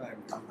was her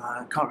name?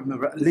 I can't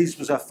remember. Liz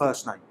was her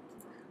first name.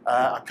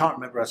 I can't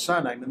remember her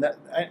surname,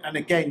 and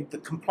again, the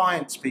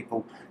compliance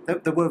people,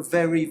 there were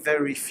very,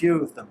 very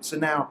few of them. So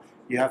now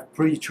you have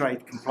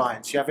pre-trade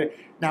compliance. You have it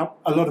now.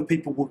 A lot of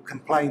people will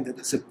complain that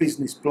it's a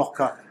business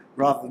blocker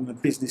rather than a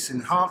business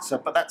enhancer,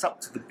 but that's up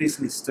to the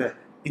business to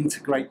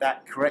integrate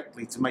that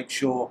correctly to make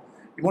sure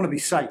you want to be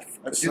safe.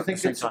 Do you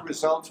think it's a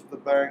result of the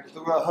Barings?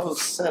 There were a whole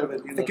set of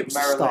it. The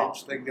Merrill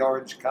Lynch thing, the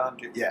Orange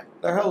County. Yeah,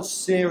 there are a whole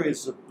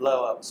series of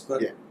blow-ups,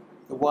 but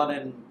the one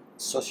in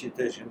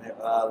Société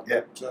Générale.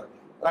 But,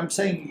 I'm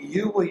saying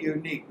you were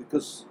unique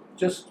because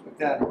just,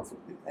 again, if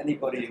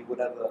anybody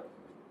would ever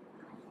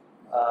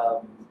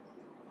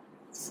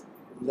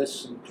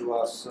listen to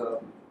us,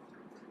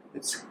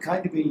 it's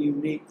kind of a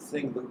unique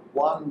thing that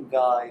one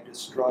guy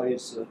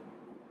destroys a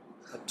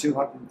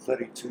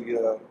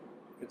 232-year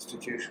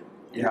institution.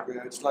 Yeah.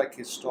 It's like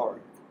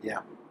historic.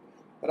 Yeah.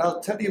 But I'll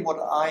tell you what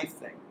I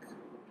think,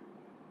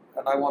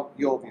 and I want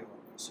your view on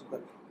this,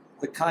 but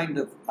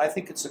I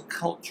think it's a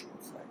cultural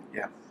thing.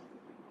 Yeah.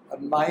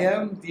 And my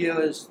own view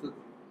is that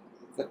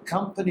the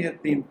company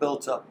had been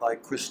built up by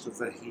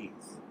Christopher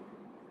Heath.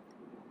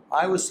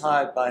 I was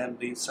hired by him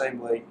the same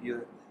way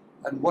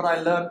and what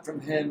I learned from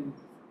him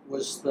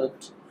was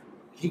that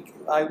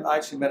I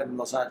actually met him in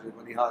Los Angeles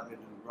when he hired me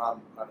to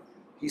run.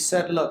 He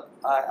said, look,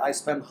 I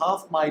spend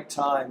half my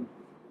time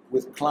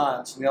with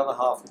clients and the other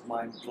half with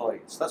my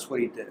employees. That's what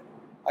he did.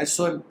 I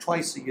saw him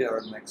twice a year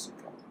in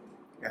Mexico.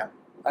 Yeah.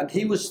 And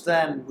he was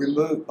then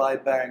removed by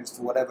Barings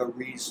for whatever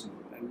reason.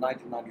 In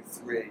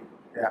 1993,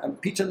 Yeah.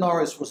 And Peter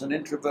Norris was an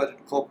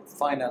introverted corporate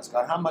finance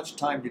guy. How much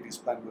time did you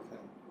spend with him?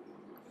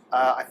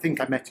 I think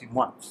I met him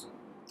once.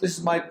 This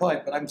is my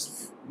point, but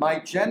my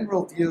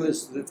general view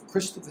is that if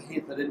Christopher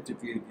Heath had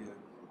interviewed you,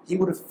 he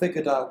would have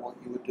figured out what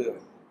you were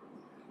doing.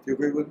 Do you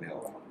agree with me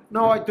or not?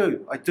 No, I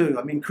do.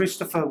 I mean,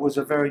 Christopher was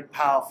a very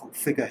powerful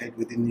figurehead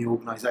within the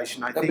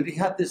organisation. I think, but he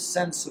had this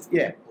sense of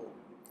people.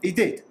 He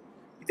did,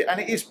 and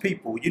it is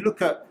people. You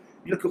look at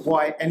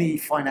why any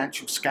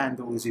financial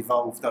scandal has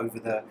evolved over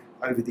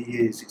the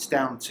years. It's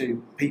down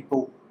to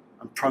people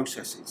and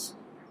processes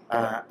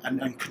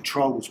and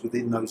controls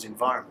within those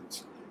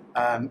environments.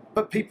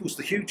 But people's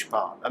the huge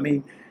part. I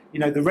mean, you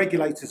know, the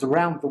regulators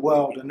around the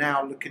world are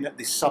now looking at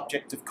this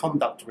subject of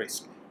conduct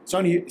risk.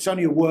 It's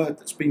only a word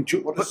that's been...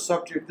 What is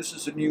subject? This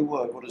is a new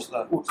word. What is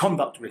that? Well,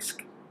 conduct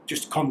risk.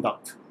 Just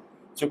conduct.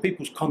 So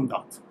people's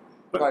conduct.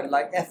 But, right,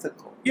 like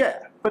ethical.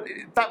 Yeah, but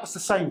that was the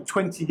same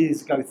 20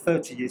 years ago,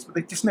 30 years, but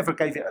they just never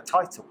gave it a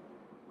title.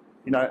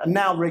 You know, and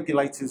now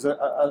regulators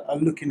are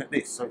looking at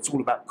this, so it's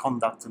all about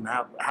conduct and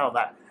how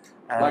that...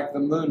 like the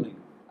mooning.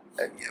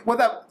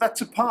 Well,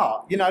 that's a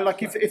part. You know,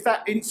 like if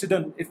that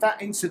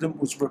incident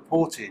was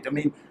reported, I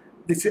mean,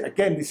 this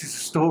is a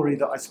story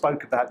that I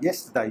spoke about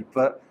yesterday,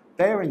 but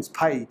Barings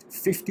paid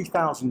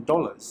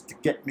 $50,000 to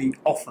get me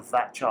off of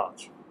that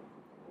charge.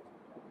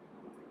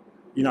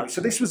 You know, so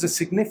this was a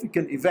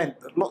significant event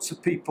that lots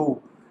of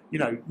people, you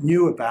know,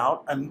 knew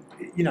about, and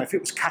you know, if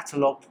it was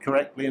catalogued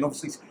correctly, and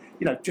obviously,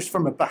 you know, just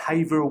from a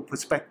behavioural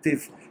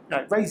perspective, you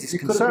know, it raises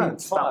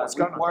concerns about what's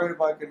going on. Worried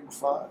about getting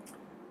fired?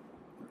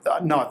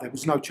 No, there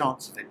was no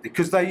chance of it,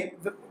 because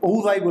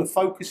all they were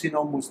focusing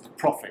on was the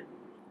profit.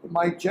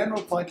 My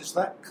general point is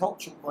that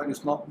cultural point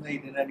is not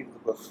made in any of the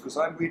books, because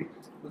I'm reading.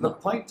 The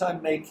point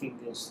I'm making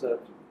is that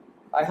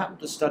I happen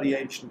to study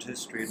ancient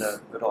history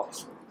at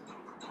Oxford.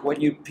 When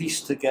you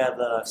piece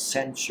together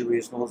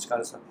centuries and all this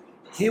kind of stuff,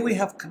 here we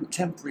have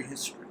contemporary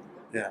history.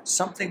 Yeah.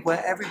 Something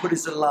where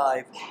everybody's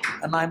alive,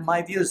 and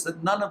my view is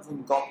that none of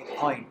them got the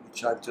point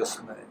which I've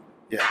just made.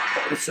 Yeah.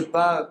 But it's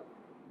about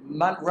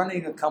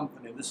running a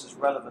company. This is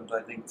relevant,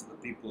 I think, to the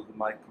people who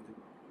might.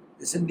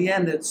 It's in the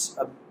end, it's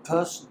a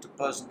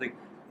person-to-person thing.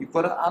 You've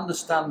got to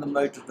understand the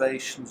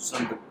motivations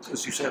and,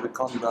 as you say, the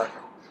conduct.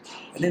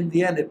 And in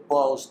the end, it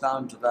boils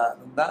down to that,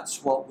 and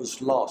that's what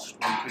was lost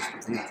when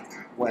Christopher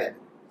Heath went.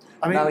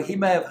 I mean, now, he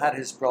may have had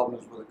his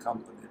problems with the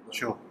company. But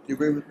sure. Do you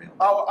agree with me?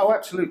 Oh,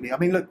 absolutely. I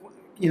mean, look,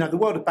 you know, the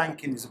world of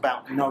banking is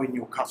about knowing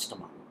your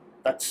customer.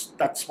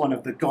 That's one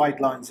of the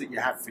guidelines that you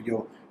have for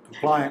your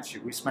compliance,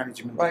 your risk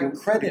management. Right.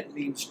 Credit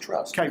means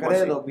trust.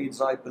 Credo means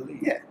I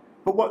believe. Yeah.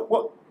 But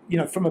what you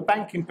know, from a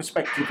banking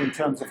perspective, in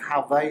terms of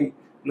how they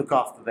look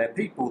after their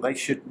people, they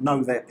should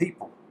know their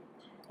people.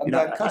 And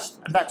their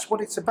customers. And that's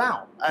what it's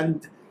about.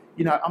 And,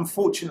 you know,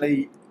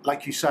 unfortunately,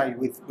 like you say,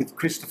 with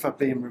Christopher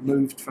being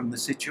removed from the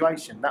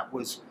situation, that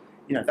was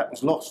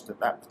lost at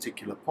that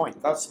particular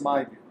point. That's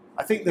my view.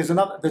 I think there's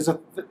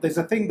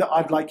a thing that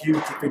I'd like you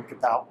to think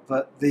about,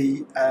 but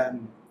these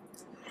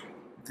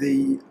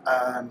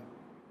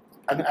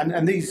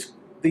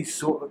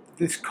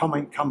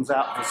comment comes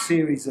out of a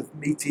series of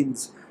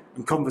meetings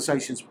and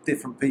conversations with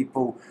different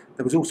people.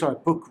 There was also a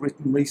book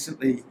written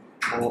recently,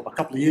 or a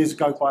couple of years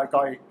ago,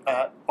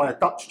 by a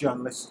Dutch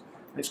journalist.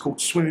 It's called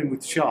Swimming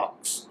with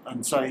Sharks,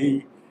 and so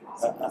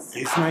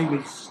his name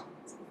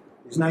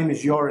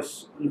is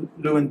Joris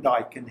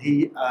Lewendijk, and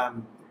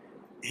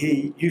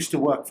he used to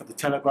work for the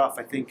Telegraph,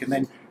 I think, and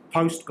then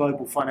post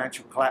global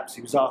financial collapse,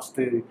 he was asked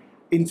to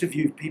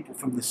interview people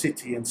from the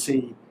city and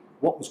see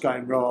what was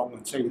going wrong,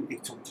 and so he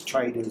talked to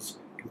traders,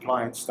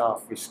 compliance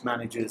staff, risk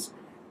managers,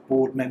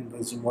 board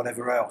members, and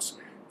whatever else,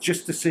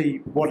 just to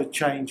see what had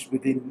changed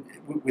within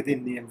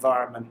the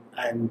environment,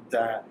 and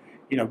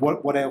you know,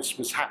 what else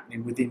was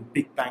happening within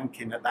big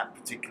banking at that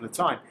particular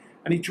time.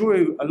 And he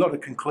drew a lot of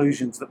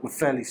conclusions that were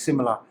fairly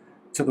similar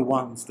to the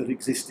ones that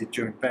existed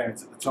during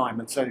Barings at the time.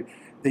 And so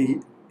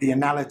the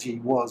analogy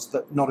was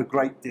that not a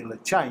great deal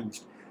had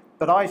changed.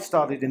 But I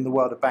started in the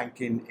world of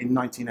banking in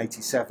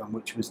 1987,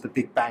 which was the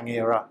Big Bang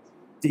era,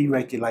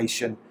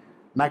 deregulation,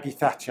 Maggie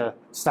Thatcher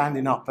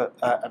standing up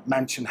at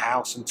Mansion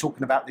House and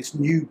talking about this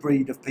new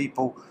breed of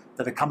people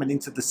that are coming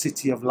into the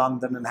City of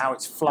London and how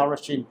it's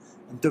flourishing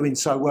and doing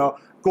so well.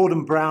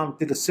 Gordon Brown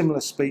did a similar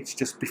speech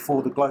just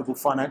before the global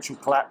financial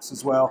collapse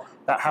as well,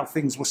 about how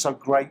things were so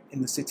great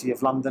in the City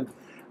of London.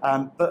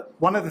 But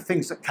one of the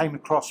things that came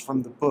across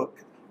from the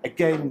book,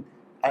 again,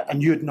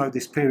 and you'd know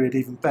this period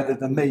even better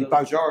than me,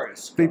 both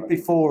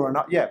before and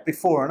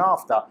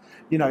after.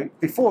 You know,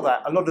 before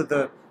that, a lot of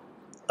the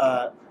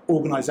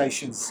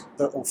organisations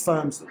or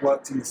firms that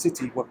worked in the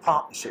city were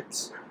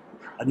partnerships,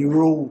 and you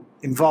were all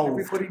involved.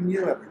 Everybody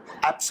knew everything.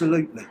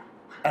 Absolutely,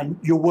 and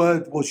your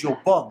word was your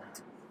bond.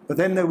 But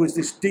then there was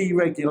this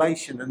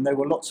deregulation, and there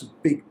were lots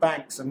of big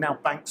banks, and now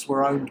banks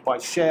were owned by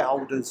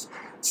shareholders,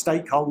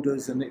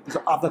 stakeholders, and it was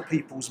other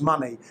people's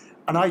money.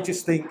 And I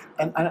just think,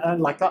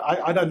 and like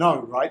I don't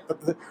know, right?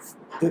 But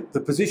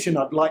the position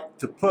I'd like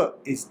to put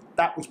is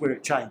that was where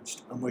it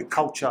changed, and where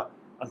culture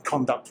and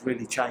conduct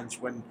really changed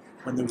when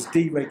when there was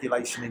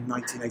deregulation in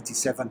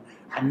 1987,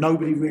 and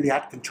nobody really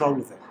had control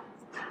of it.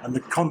 And the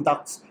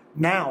conduct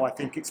now, I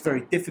think it's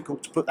very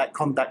difficult to put that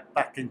conduct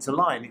back into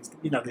line. It's,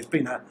 you know, there's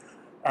been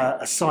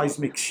a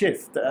seismic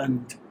shift,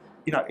 and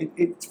you know,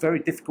 it's very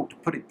difficult to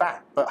put it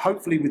back. But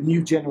hopefully, with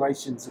new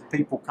generations of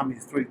people coming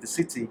through the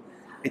city,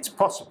 it's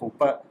possible.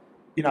 But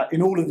you know,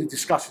 in all of the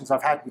discussions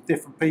I've had with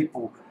different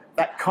people,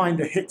 that kind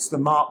of hits the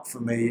mark for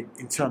me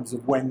in terms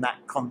of when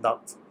that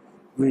conduct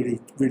really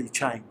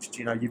changed.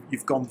 You know,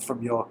 you've gone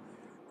from your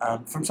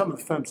from some of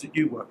the firms that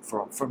you work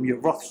from your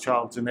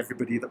Rothschilds and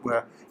everybody that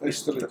were... They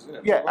still exist.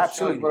 Yeah,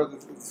 absolutely. One of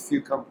the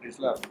few companies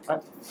left.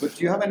 But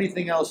do you have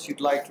anything else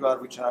you'd like to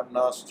add which I haven't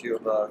asked you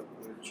about?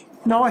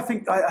 No, I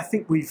think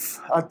we've...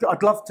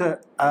 I'd love to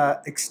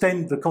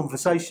extend the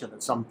conversation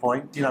at some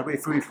point. You know,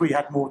 if we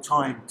had more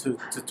time to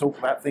talk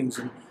about things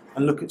and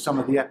look at some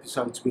of the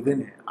episodes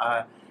within it.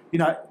 You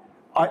know,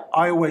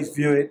 I always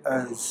view it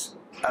as,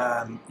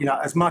 you know,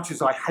 as much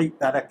as I hate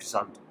that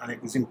episode, and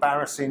it was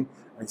embarrassing,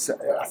 and it's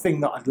a thing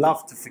that I'd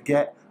love to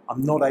forget,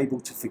 I'm not able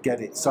to forget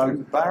it. So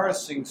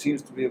embarrassing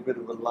seems to be a bit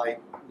of a light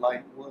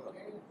word,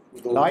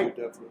 with all due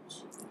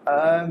deference.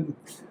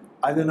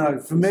 I don't know.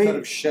 For me, instead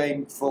of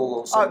shameful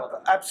or something.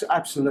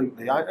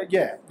 Absolutely.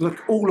 Yeah.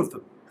 Look, all of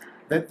them.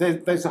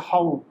 There's a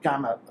whole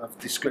gamut of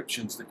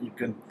descriptions that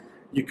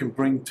you can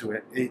bring to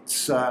it.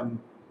 It's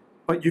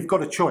but you've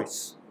got a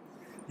choice.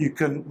 You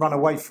can run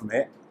away from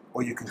it,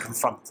 or you can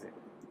confront it.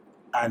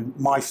 And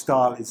my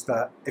style is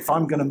that if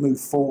I'm going to move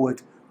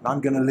forward and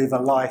I'm going to live a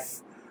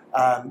life,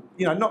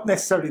 you know, not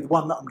necessarily the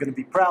one that I'm going to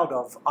be proud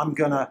of, I'm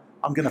going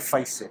to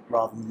face it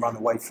rather than run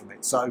away from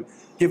it. So,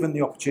 given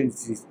the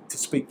opportunity to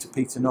speak to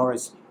Peter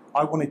Norris,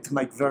 I wanted to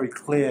make very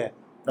clear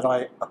that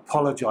I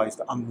apologised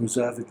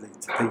unreservedly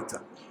to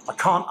Peter. I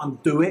can't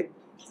undo it.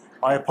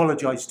 I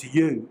apologise to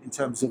you in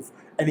terms of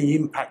any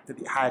impact that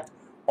it had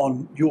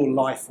on your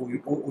life or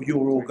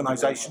your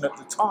organisation at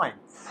the time,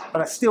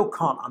 but I still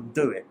can't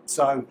undo it.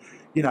 So,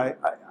 you know,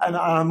 and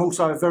I'm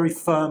also a very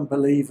firm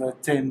believer,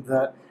 Tim,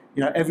 that,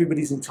 you know,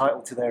 everybody's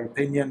entitled to their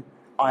opinion.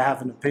 I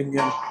have an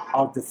opinion.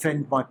 I'll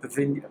defend my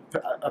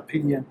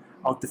opinion.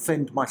 I'll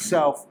defend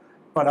myself,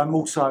 but I'm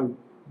also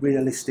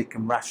realistic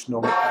and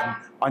rational, and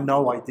I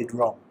know I did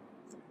wrong.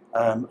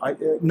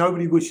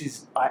 Nobody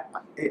wishes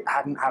it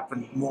hadn't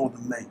happened more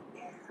than me,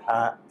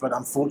 but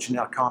unfortunately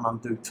I can't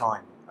undo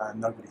time.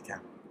 Nobody can.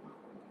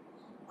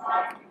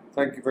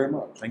 Thank you very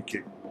much. Thank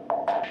you.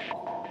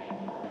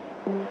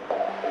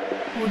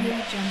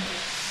 Audio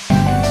Jungle.